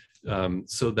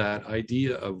so that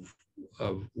idea of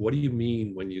what do you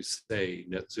mean when you say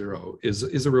net zero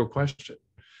is a real question.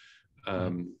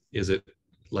 Is it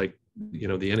the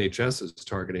NHS is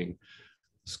targeting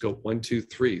scope 1, 2,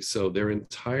 3, so their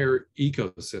entire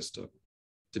ecosystem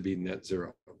to be net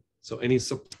zero. So any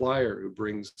supplier who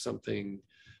brings something,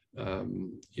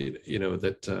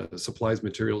 that supplies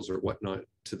materials or whatnot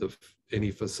to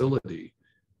any facility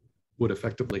would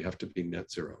effectively have to be net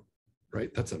zero,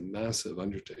 right? That's a massive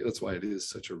undertaking. That's why it is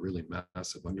such a really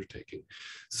massive undertaking.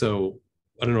 So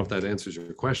I don't know if that answers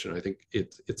your question. I think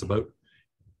it's about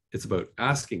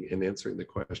asking and answering the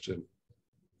question,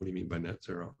 what do you mean by net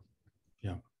zero?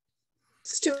 Yeah.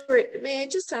 Stuart, may I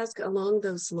just ask along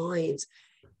those lines,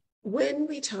 when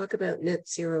we talk about net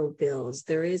zero bills,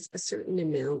 there is a certain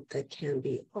amount that can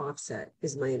be offset,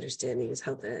 is my understanding, is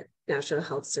how the National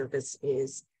Health Service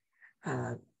is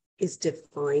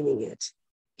defining it.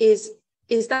 Is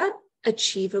that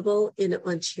achievable in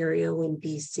Ontario and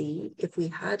BC if we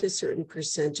had a certain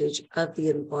percentage of the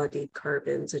embodied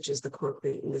carbon, such as the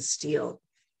concrete and the steel,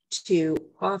 to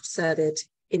offset it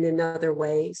in another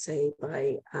way, say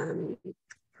by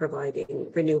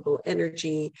providing renewable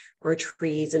energy or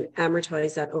trees and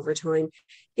amortize that over time?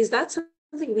 Is that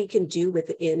something we can do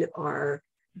within our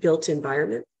built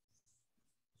environment?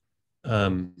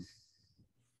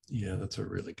 Yeah, that's a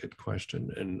really good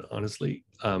question. And honestly,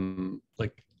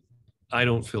 I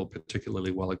don't feel particularly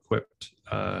well equipped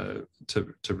to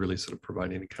really sort of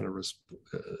provide any kind of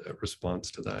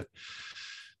response to that.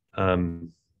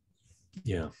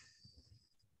 Yeah.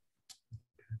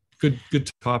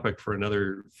 Good topic for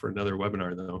another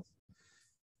webinar, though.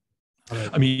 Right.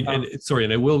 I mean, and sorry,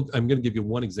 and I'm going to give you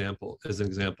one example as an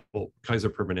example. Kaiser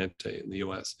Permanente in the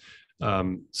U.S.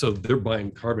 So they're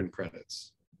buying carbon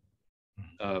credits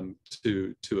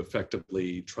to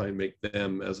effectively try and make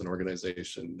them as an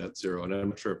organization net zero. And I'm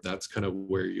not sure if that's kind of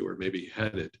where you were maybe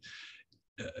headed.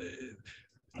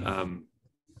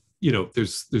 You know,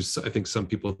 there's I think some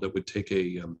people that would take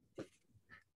a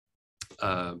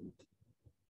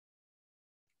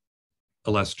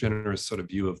less generous sort of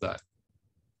view of that,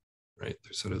 right?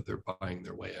 They're buying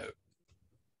their way out.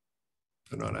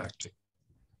 They're not acting.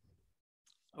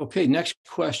 Okay, next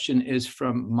question is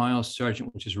from Miles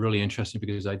Sargent, which is really interesting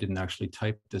because I didn't actually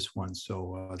type this one.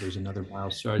 So there's another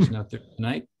Miles Sargent out there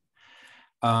tonight.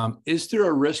 Is there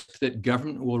a risk that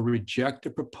government will reject a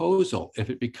proposal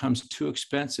if it becomes too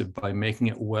expensive by making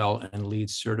it WELL and LEED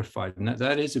certified? And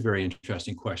that is a very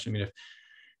interesting question. I mean,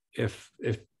 if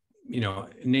you know,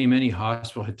 name any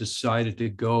hospital had decided to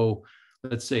go,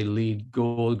 let's say LEED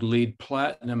Gold, LEED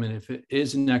Platinum, and if it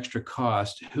is an extra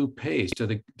cost, who pays?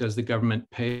 Does the government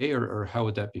pay, or how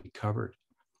would that be covered?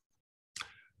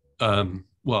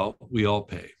 Well, we all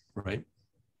pay, right?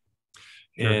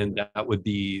 Sure. And that would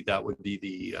be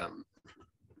the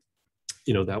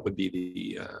you know, that would be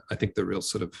the I think the real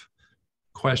sort of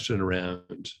question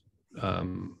around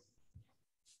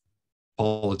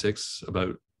politics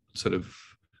about sort of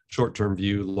short-term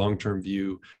view, long-term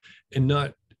view, and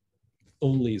not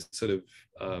only sort of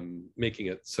making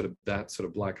it sort of that sort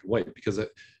of black and white, because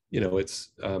it, you know,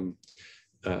 it's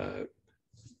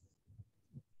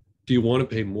do you want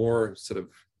to pay more sort of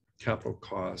capital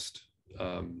cost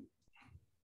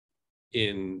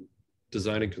in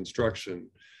design and construction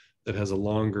that has a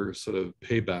longer sort of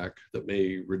payback that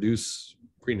may reduce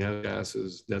greenhouse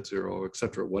gases, net zero, et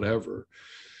cetera, whatever.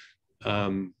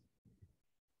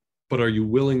 But are you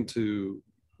willing to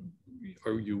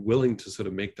sort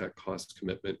of make that cost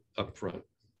commitment up front?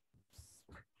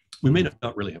 We may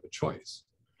not really have a choice.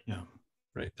 Yeah.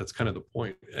 Right. That's kind of the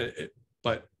point.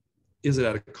 But is it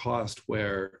at a cost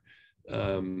where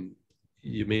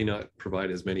you may not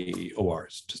provide as many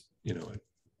ORs? Just, you know,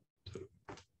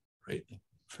 right.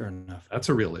 Fair enough. That's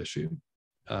a real issue.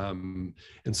 And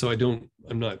so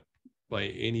I'm not by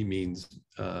any means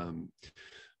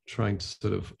trying to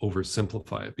sort of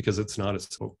oversimplify it, because it's not a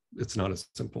simple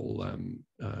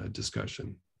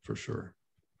discussion for sure.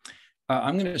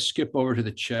 I'm going to skip over to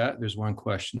the chat. There's one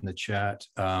question in the chat.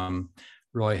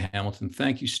 Roy Hamilton,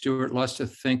 thank you, Stuart. Lots to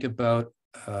think about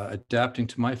adapting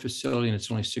to my facility, and it's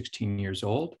only 16 years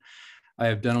old. I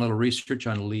have done a little research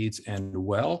on LEEDs and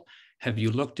WELL. Have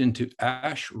you looked into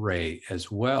ASHRAE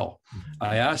as well?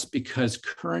 I ask because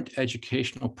current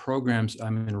educational programs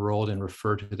I'm enrolled in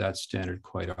refer to that standard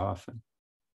quite often.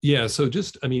 Yeah, so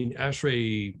just, I mean,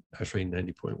 ASHRAE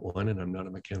 90.1, and I'm not a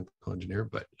mechanical engineer,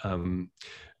 but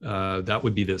that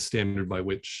would be the standard by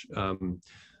which,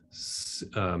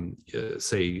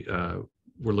 say,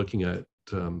 we're looking at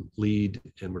LEED,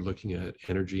 and we're looking at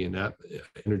energy and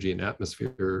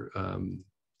atmosphere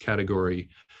category,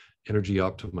 energy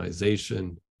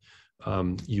optimization.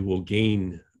 You will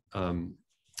gain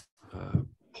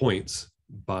points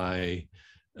by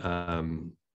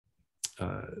the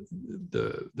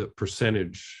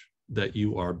percentage that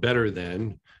you are better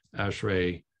than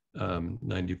ASHRAE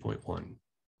 90.1.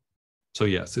 So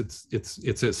yes,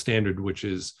 it's a standard which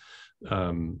is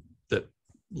that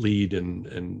LEED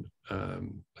and I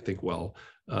think WELL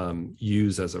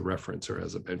use as a reference or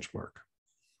as a benchmark.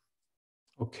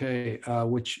 Okay,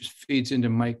 which feeds into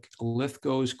Mike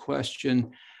Lithgow's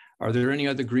question. Are there any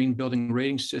other green building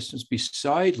rating systems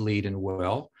beside LEED and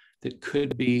WELL that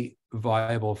could be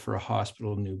viable for a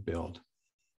hospital new build?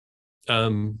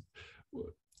 I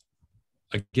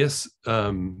guess,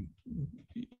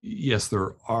 yes,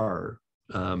 there are.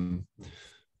 The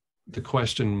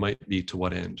question might be, to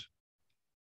what end?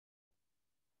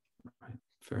 Right,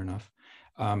 fair enough.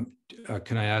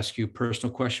 Can I ask you a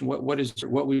personal question? What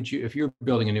would you, if you're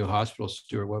building a new hospital,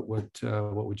 Stuart, what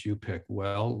would you pick?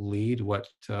 WELL, LEED, what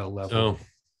level?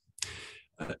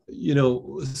 Oh, you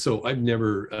know, so I've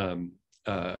never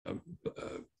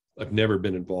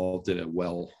been involved in a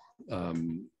WELL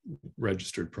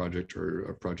registered project, or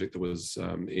a project that was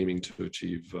aiming to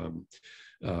achieve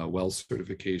WELL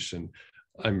certification.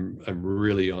 I'm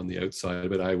really on the outside,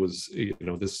 but I was, you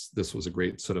know, this was a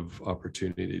great sort of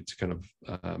opportunity to kind of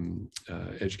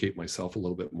educate myself a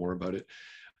little bit more about it.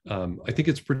 I think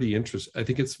it's pretty interesting. I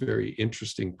think it's very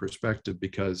interesting perspective,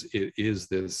 because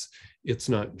it's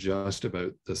not just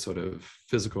about the sort of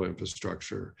physical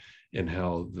infrastructure and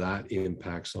how that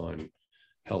impacts on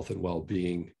health and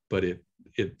well-being, but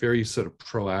it very sort of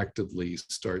proactively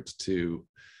starts to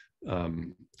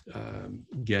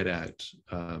get at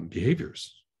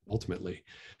behaviors ultimately.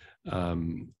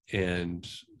 And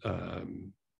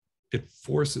it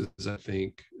forces, I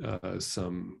think,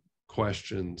 some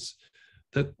questions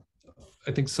that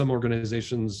I think some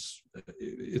organizations,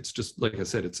 it's just, like I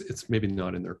said, it's maybe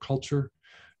not in their culture.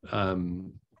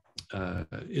 It'll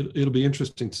be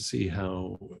interesting to see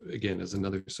how, again, as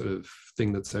another sort of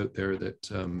thing that's out there, that,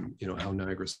 how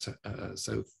Niagara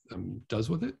South does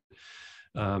with it,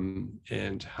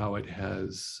 and how it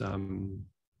has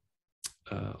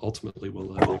ultimately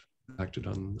will have acted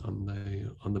on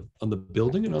the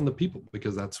building and on the people,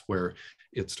 because that's where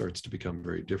it starts to become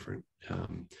very different,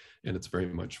 and it's very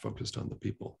much focused on the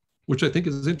people, which I think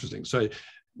is interesting. So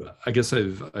I guess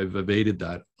I've evaded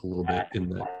that a little bit in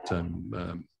that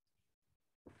I'm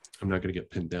not going to get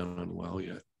pinned down on well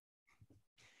yet.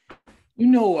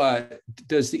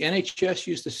 Does the NHS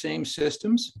use the same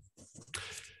systems?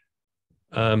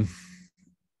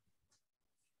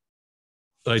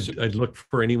 I'd look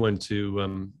for anyone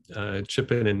to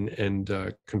chip in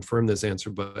and confirm this answer,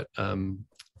 but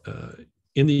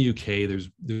in the UK,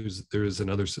 there's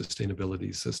another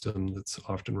sustainability system that's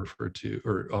often referred to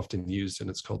or often used, and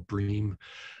it's called BREEAM.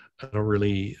 I don't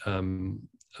really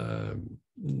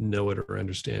know it or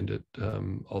understand it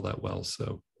all that well.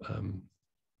 So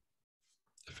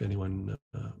if anyone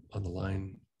on the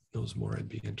line knows more, I'd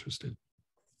be interested.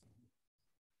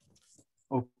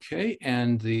 Okay,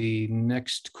 and the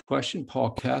next question,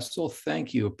 Paul Castle.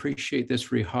 Thank you. Appreciate this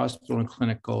for hospital and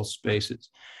clinical spaces.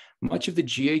 Much of the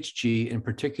GHG and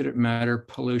particulate matter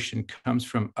pollution comes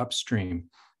from upstream.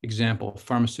 Example,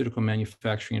 pharmaceutical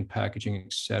manufacturing and packaging,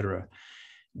 etc.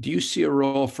 Do you see a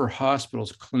role for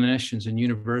hospitals, clinicians, and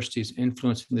universities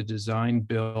influencing the design,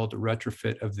 build,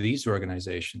 retrofit of these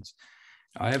organizations?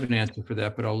 I have an answer for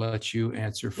that, but I'll let you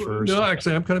answer first. No,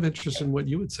 actually, I'm kind of interested in what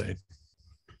you would say.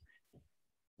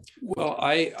 Well,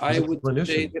 I would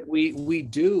say that we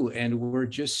do, and we're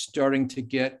just starting to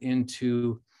get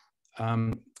into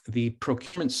the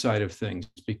procurement side of things,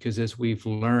 because as we've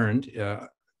learned,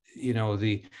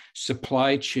 the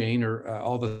supply chain, or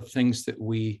all the things that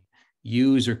we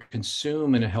use or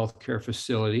consume in a healthcare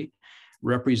facility,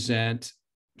 represent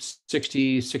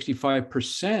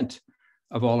 65%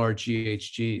 of all our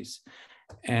GHGs.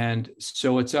 And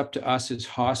so it's up to us as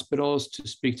hospitals to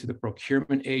speak to the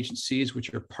procurement agencies,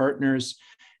 which are partners,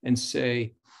 and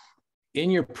say,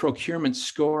 in your procurement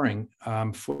scoring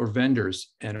for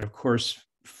vendors, and of course,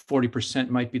 40%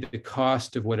 might be the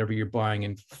cost of whatever you're buying,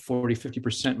 and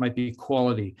 50% might be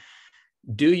quality.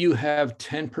 Do you have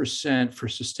 10% for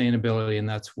sustainability? And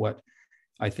that's what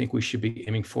I think we should be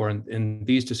aiming for. And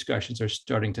these discussions are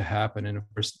starting to happen. And of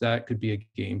course, that could be a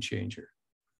game changer.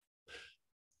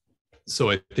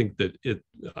 So I think that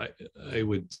I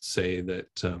would say that,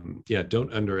 yeah,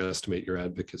 don't underestimate your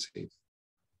advocacy,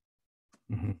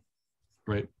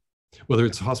 right? Whether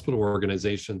it's hospital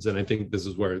organizations, and I think this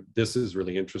is where this is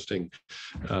really interesting,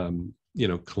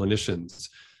 clinicians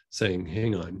saying,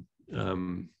 hang on,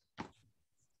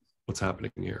 what's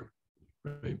happening here,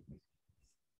 right?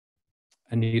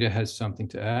 Anita has something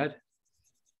to add.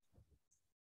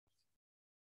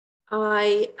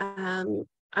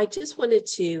 I just wanted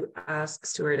to ask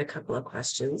Stuart a couple of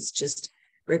questions just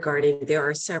regarding, there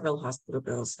are several hospital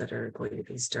bills that are going to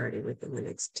be starting within the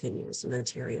next 10 years in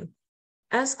Ontario.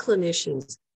 As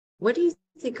clinicians, what do you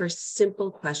think are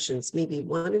simple questions, maybe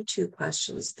one or two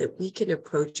questions that we can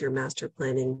approach your master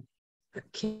planning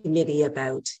committee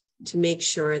about to make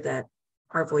sure that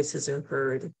our voices are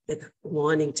heard, with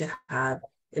wanting to have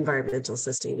environmental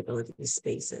sustainability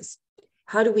spaces?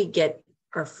 How do we get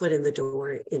our foot in the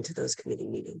door into those committee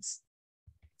meetings?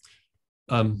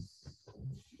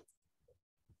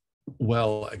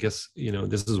 Well, I guess,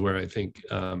 this is where I think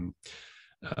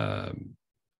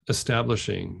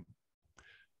establishing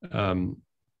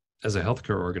as a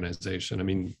healthcare organization, I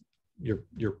mean,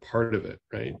 you're part of it,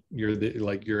 right?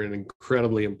 You're an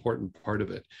incredibly important part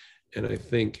of it. And I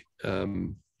think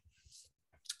kind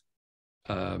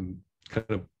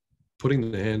of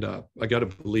putting the hand up, I got to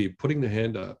believe, putting the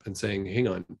hand up and saying, hang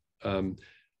on,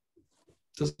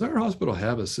 does our hospital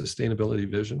have a sustainability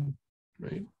vision,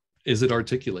 right? Is it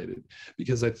articulated?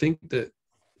 Because I think that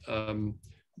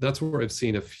that's where I've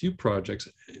seen a few projects.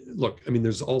 Look, I mean,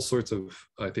 there's all sorts of,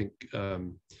 I think,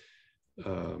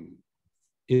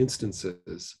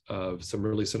 instances of some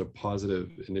really sort of positive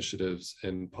initiatives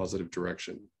and positive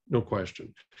direction, no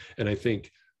question. And I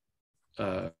think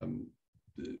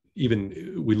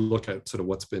even we look at sort of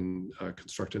what's been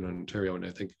constructed in Ontario, and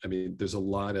I think, I mean, there's a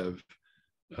lot of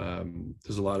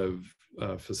There's a lot of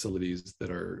facilities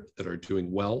that are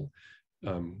doing well.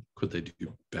 Could they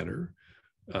do better?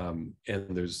 And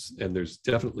there's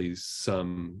definitely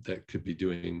some that could be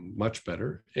doing much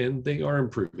better, and they are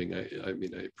improving. I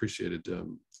mean, I appreciated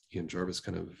Ian Jarvis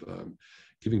kind of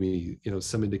giving me,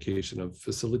 some indication of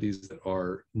facilities that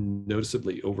are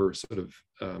noticeably over sort of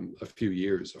a few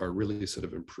years are really sort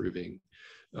of improving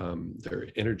their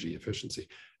energy efficiency.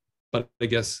 But I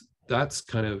guess that's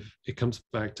kind of, it comes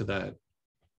back to that,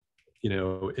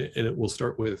 and it will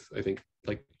start with, I think,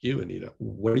 like you, Anita.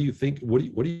 What do you think? What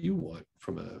do you want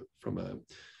from a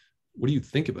what do you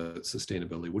think about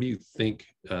sustainability? What do you think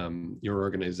your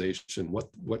organization,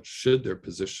 what should their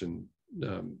position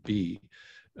be?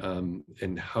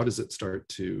 And how does it start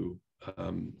to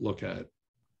look at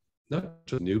not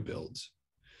just new builds,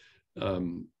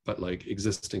 but like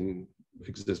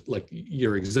like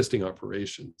your existing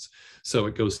operations? So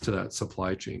it goes to that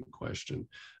supply chain question.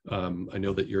 I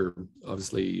know that you're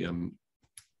obviously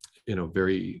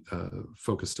very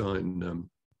focused on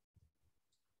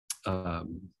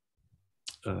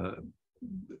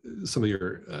some of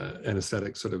your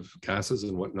anesthetic sort of gases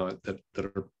and whatnot that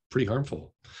are pretty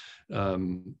harmful.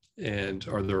 And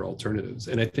are there alternatives?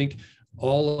 And I think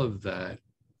all of that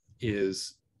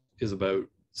is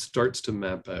starts to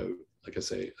map out, like I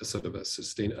say, a sort of a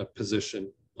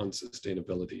position on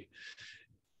sustainability.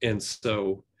 And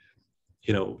so,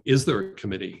 is there a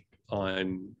committee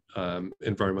on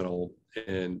environmental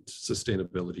and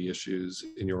sustainability issues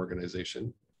in your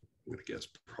organization? I'm going to guess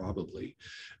probably.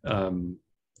 And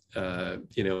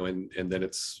then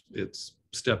it's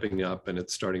stepping up, and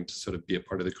it's starting to sort of be a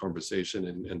part of the conversation,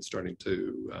 and starting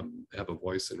to have a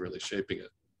voice and really shaping it.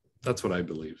 That's what I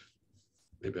believe.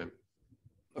 Maybe I'm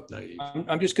naive.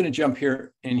 I'm just going to jump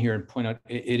in here and point out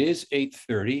it is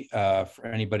 8:30. For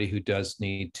anybody who does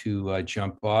need to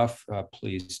jump off,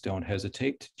 please don't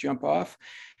hesitate to jump off.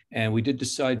 And we did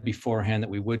decide beforehand that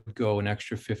we would go an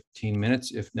extra 15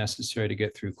 minutes if necessary to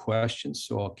get through questions.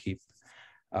 So I'll keep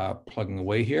plugging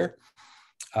away here.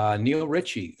 Neil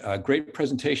Ritchie, great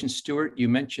presentation, Stuart. You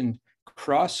mentioned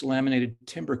cross-laminated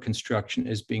timber construction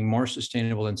as being more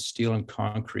sustainable than steel and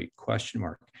concrete, ?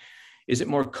 Is it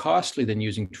more costly than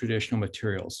using traditional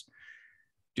materials?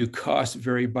 Do costs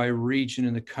vary by region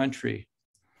in the country?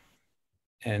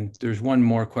 And there's one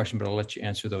more question, but I'll let you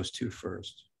answer those two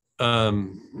first. Does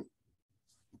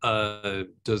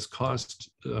cost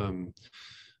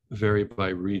vary by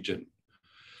region?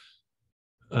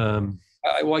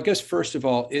 Well, I guess first of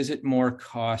all, is it more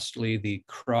costly, the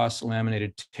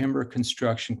cross-laminated timber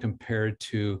construction compared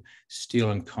to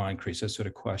steel and concrete? So that's sort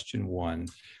of question one.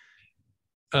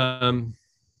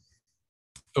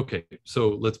 Okay, so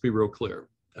let's be real clear.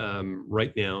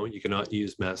 Right now, you cannot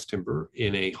use mass timber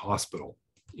in a hospital.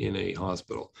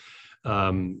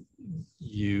 And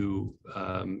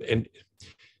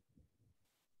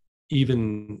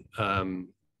even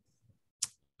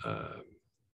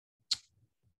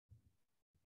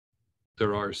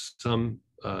there are some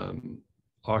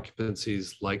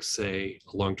occupancies, like say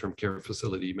a long-term care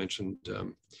facility. You mentioned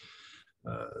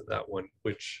that one,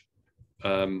 which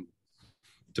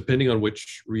depending on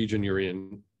which region you're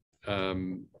in,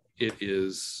 it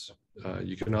is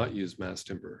you cannot use mass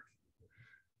timber.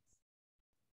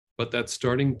 But that's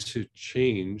starting to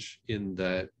change, in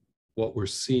that what we're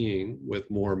seeing with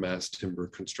more mass timber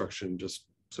construction just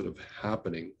sort of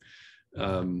happening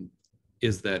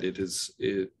is that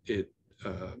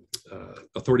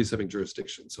authorities having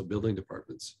jurisdiction, so building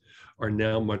departments, are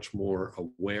now much more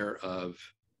aware of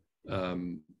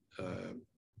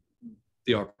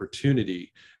the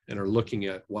opportunity, and are looking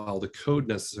at, while the code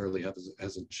necessarily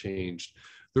hasn't changed,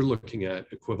 they're looking at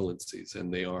equivalencies,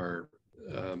 and they are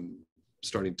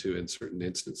starting to, in certain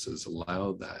instances,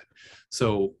 allow that.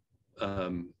 So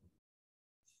I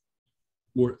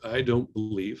don't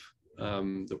believe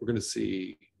that we're going to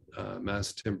see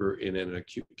mass timber in an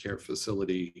acute care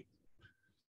facility.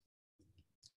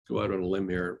 Go out on a limb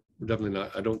here. We're definitely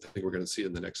not. I don't think we're going to see it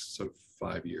in the next sort of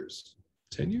 5 years,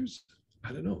 10 years.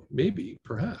 I don't know. Maybe,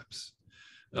 perhaps.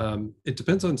 It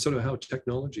depends on sort of how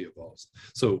technology evolves.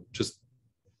 So just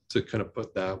to kind of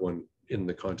put that one in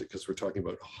the context, because we're talking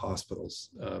about hospitals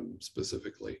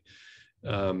specifically.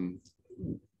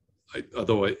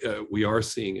 Although we are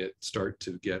seeing it start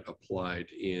to get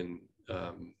applied in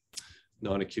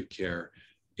non-acute care.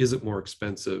 Is it more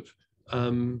expensive?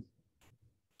 I'm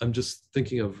just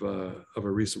thinking of a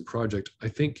recent project, I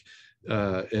think,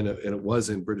 and it was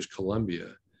in British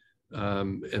Columbia.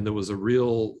 And there was a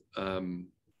real,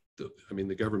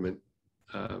 the government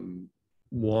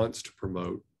wants to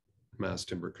promote mass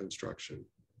timber construction.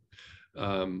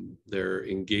 they're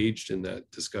engaged in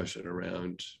that discussion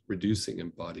around reducing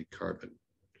embodied carbon.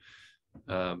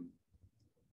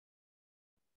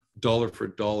 Dollar for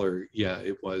dollar, yeah,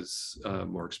 it was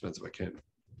more expensive. I can't,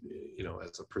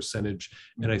 as a percentage.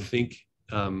 And I think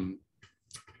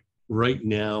right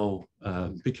now,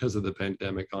 because of the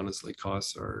pandemic, honestly,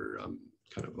 costs are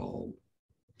kind of all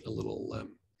a little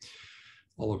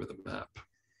all over the map.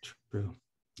 True.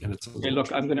 And it's okay,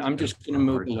 look, I'm just gonna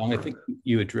move along. I think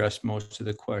you addressed most of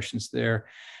the questions there.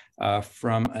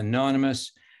 From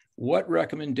Anonymous, what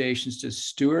recommendations does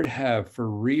Stuart have for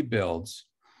rebuilds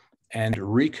and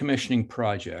recommissioning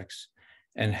projects,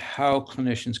 and how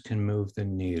clinicians can move the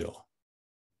needle?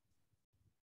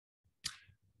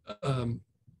 I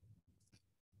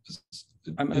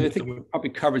think we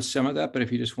probably covered some of that, but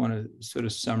if you just want to sort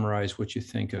of summarize what you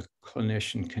think a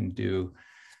clinician can do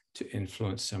to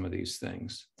influence some of these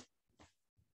things.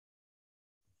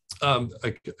 I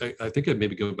think I'd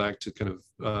maybe go back to kind of,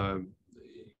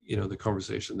 the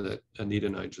conversation that Anita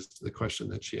and I the question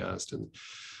that she asked. And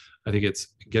I think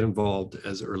it's get involved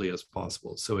as early as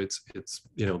possible. So it's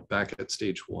back at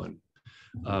stage one.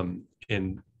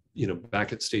 And,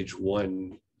 back at stage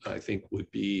one, I think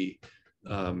would be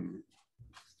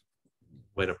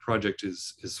when a project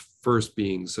is first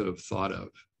being sort of thought of,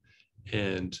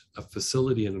 and a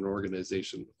facility and an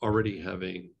organization already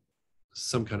having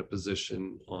some kind of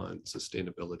position on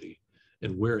sustainability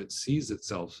and where it sees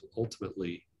itself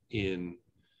ultimately in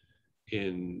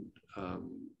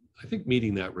I think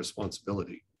meeting that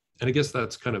responsibility. And I guess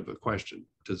that's kind of a question.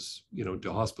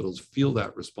 Do hospitals feel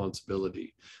that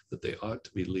responsibility that they ought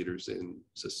to be leaders in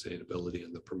sustainability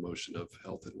and the promotion of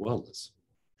health and wellness?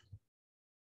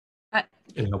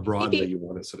 And how broadly you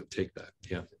want to sort of take that.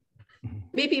 Yeah.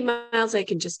 Maybe, Miles, I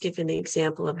can just give an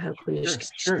example of how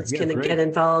clinicians can great. get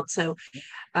involved. So,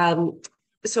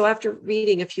 so after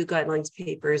reading a few guidelines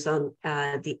papers on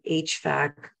the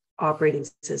HVAC operating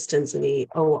systems in the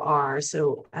OR,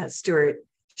 so Stuart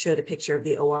showed a picture of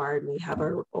the OR, and we have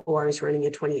our ORs running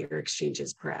at 20 air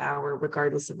exchanges per hour,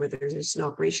 regardless of whether there's an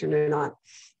operation or not.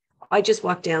 I just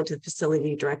walked down to the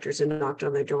facility directors and knocked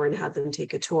on their door and had them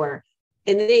take a tour.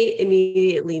 And they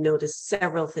immediately noticed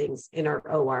several things in our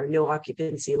OR: no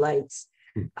occupancy lights.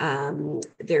 We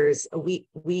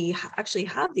actually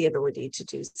have the ability to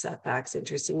do setbacks,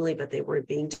 interestingly, but they weren't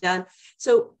being done.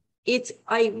 So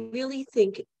I really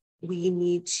think we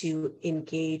need to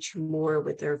engage more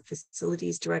with our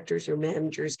facilities directors or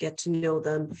managers, get to know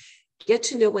them, get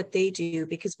to know what they do,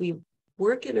 because we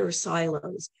work in our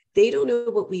silos. They don't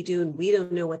know what we do, and we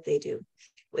don't know what they do.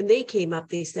 When they came up,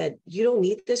 they said, you don't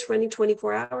need this running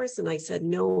 24 hours. And I said,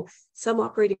 no, some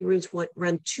operating rooms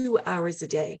run 2 hours a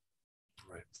day.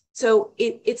 Right. So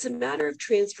it's a matter of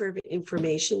transfer of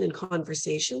information and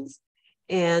conversations.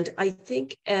 And I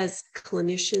think as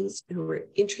clinicians who are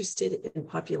interested in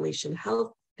population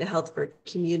health, the health of our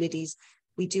communities,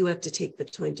 we do have to take the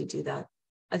time to do that.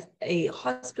 A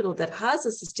hospital that has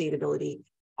a sustainability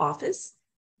office,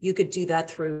 you could do that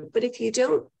through. But if you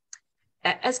don't,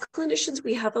 as clinicians,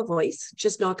 we have a voice.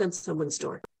 Just knock on someone's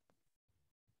door.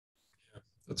 Yeah,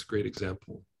 that's a great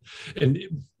example. And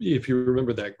if you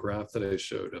remember that graph that I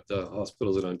showed of the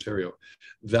hospitals in Ontario,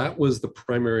 that was the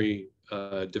primary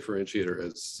differentiator,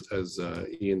 as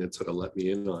Ian had sort of let me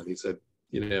in on. He said,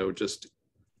 it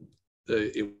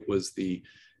was the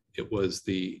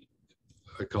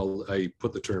I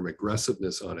put the term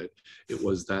aggressiveness on it. It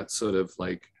was that sort of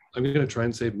like, I'm going to try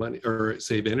and save money or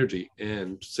save energy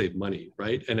and save money,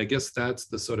 right? And I guess that's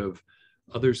the sort of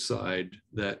other side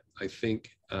that I think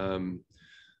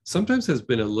sometimes has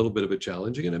been a little bit of a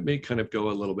challenging, and it may kind of go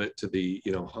a little bit to the,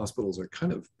 hospitals are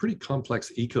kind of pretty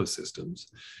complex ecosystems,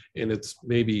 and it's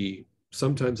maybe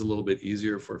sometimes a little bit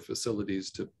easier for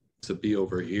facilities to be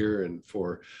over here and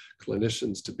for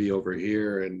clinicians to be over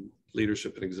here and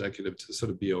leadership and executive to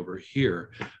sort of be over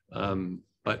here.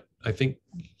 But I think,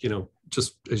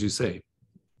 just as you say,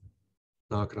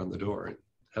 knocking on the door and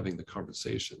having the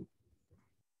conversation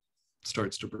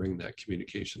starts to bring that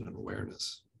communication and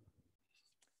awareness.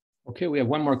 Okay, we have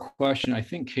one more question. I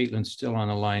think Caitlin's still on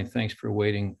the line. Thanks for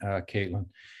waiting, Caitlin.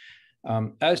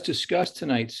 As discussed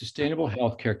tonight, sustainable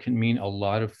healthcare can mean a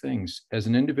lot of things. As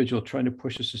an individual trying to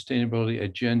push a sustainability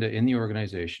agenda in the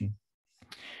organization,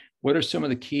 what are some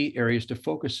of the key areas to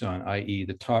focus on, i.e.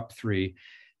 the top 3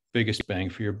 biggest bang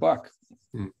for your buck?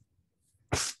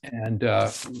 And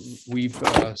we've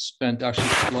spent actually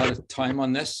a lot of time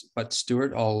on this, but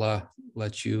Stuart, I'll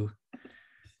let you.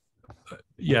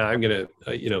 Yeah, I'm gonna,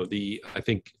 I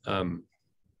think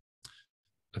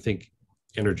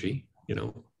energy,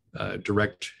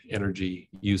 direct energy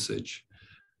usage,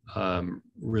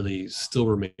 really still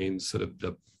remains sort of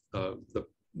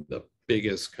the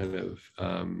biggest kind of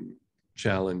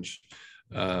challenge.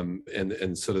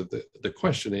 And sort of the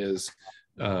question is,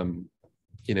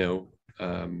 you know,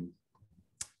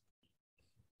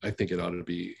 I think it ought to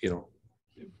be, you know,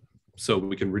 so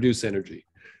we can reduce energy.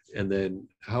 And then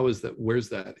how is that, where's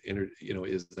that energy, you know,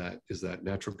 is that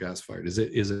natural gas fired? Is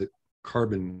it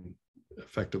carbon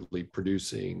effectively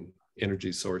producing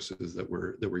energy sources that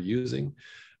we're using?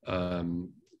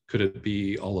 Could it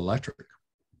be all electric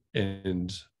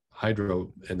and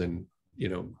hydro, and then, you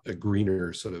know, a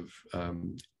greener sort of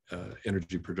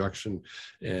energy production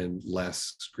and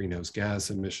less greenhouse gas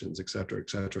emissions, et cetera, et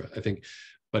cetera. I think,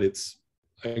 but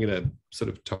I'm going to sort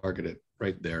of target it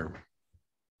right there.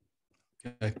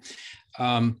 Okay.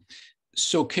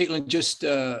 So Caitlin, just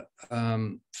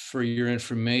for your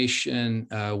information,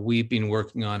 we've been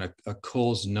working on a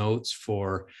Coles Notes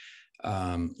for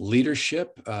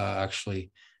leadership,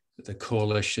 actually the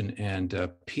coalition and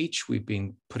Peach. We've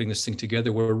been putting this thing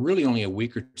together. We're really only a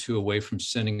week or two away from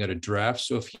sending out a draft.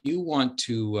 So if you want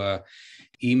to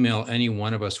email any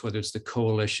one of us, whether it's the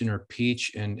coalition or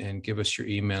Peach, and give us your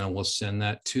email, and we'll send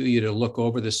that to you to look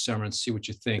over this summer and see what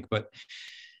you think. But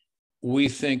we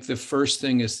think the first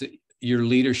thing is that your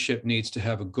leadership needs to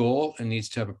have a goal and needs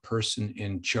to have a person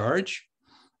in charge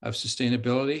of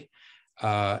sustainability.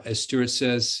 As Stuart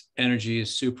says, energy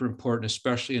is super important,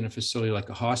 especially in a facility like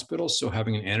a hospital. So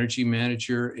having an energy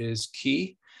manager is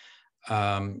key.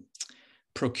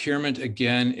 Procurement,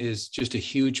 again, is just a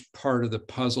huge part of the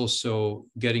puzzle. So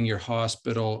getting your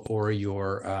hospital or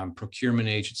your procurement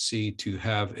agency to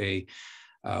have a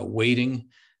weighting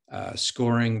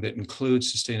scoring that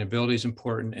includes sustainability is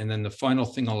important. And then the final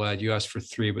thing I'll add, you asked for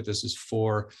 3, but this is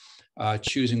 4,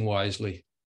 choosing wisely.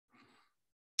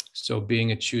 So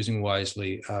being a choosing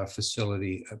wisely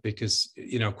facility, because,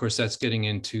 you know, of course, that's getting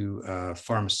into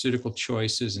pharmaceutical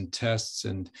choices and tests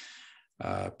and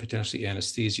potentially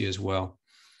anesthesia as well.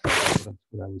 So that's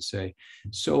what I would say.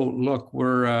 So look,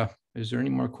 is there any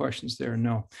more questions there?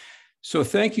 No. So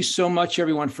thank you so much,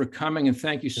 everyone, for coming. And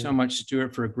thank you so much,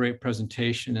 Stuart, for a great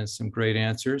presentation and some great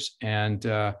answers.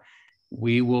 And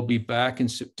we will be back in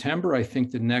September. I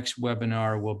think the next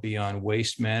webinar will be on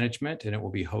waste management, and it will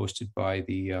be hosted by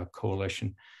the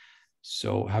coalition.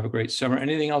 So have a great summer.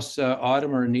 Anything else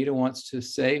Autumn or Anita wants to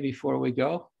say before we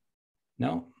go?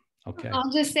 No? Okay. I'll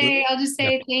just say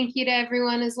thank you to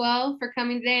everyone as well for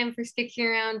coming today and for sticking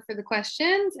around for the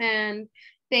questions. And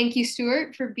thank you,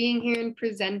 Stuart, for being here and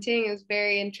presenting. It was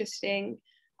very interesting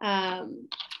to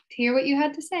hear what you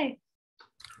had to say.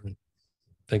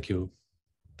 Thank you.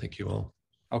 Thank you all.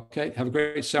 Okay. Have a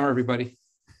great summer, everybody.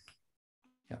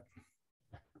 Yeah.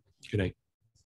 Good night.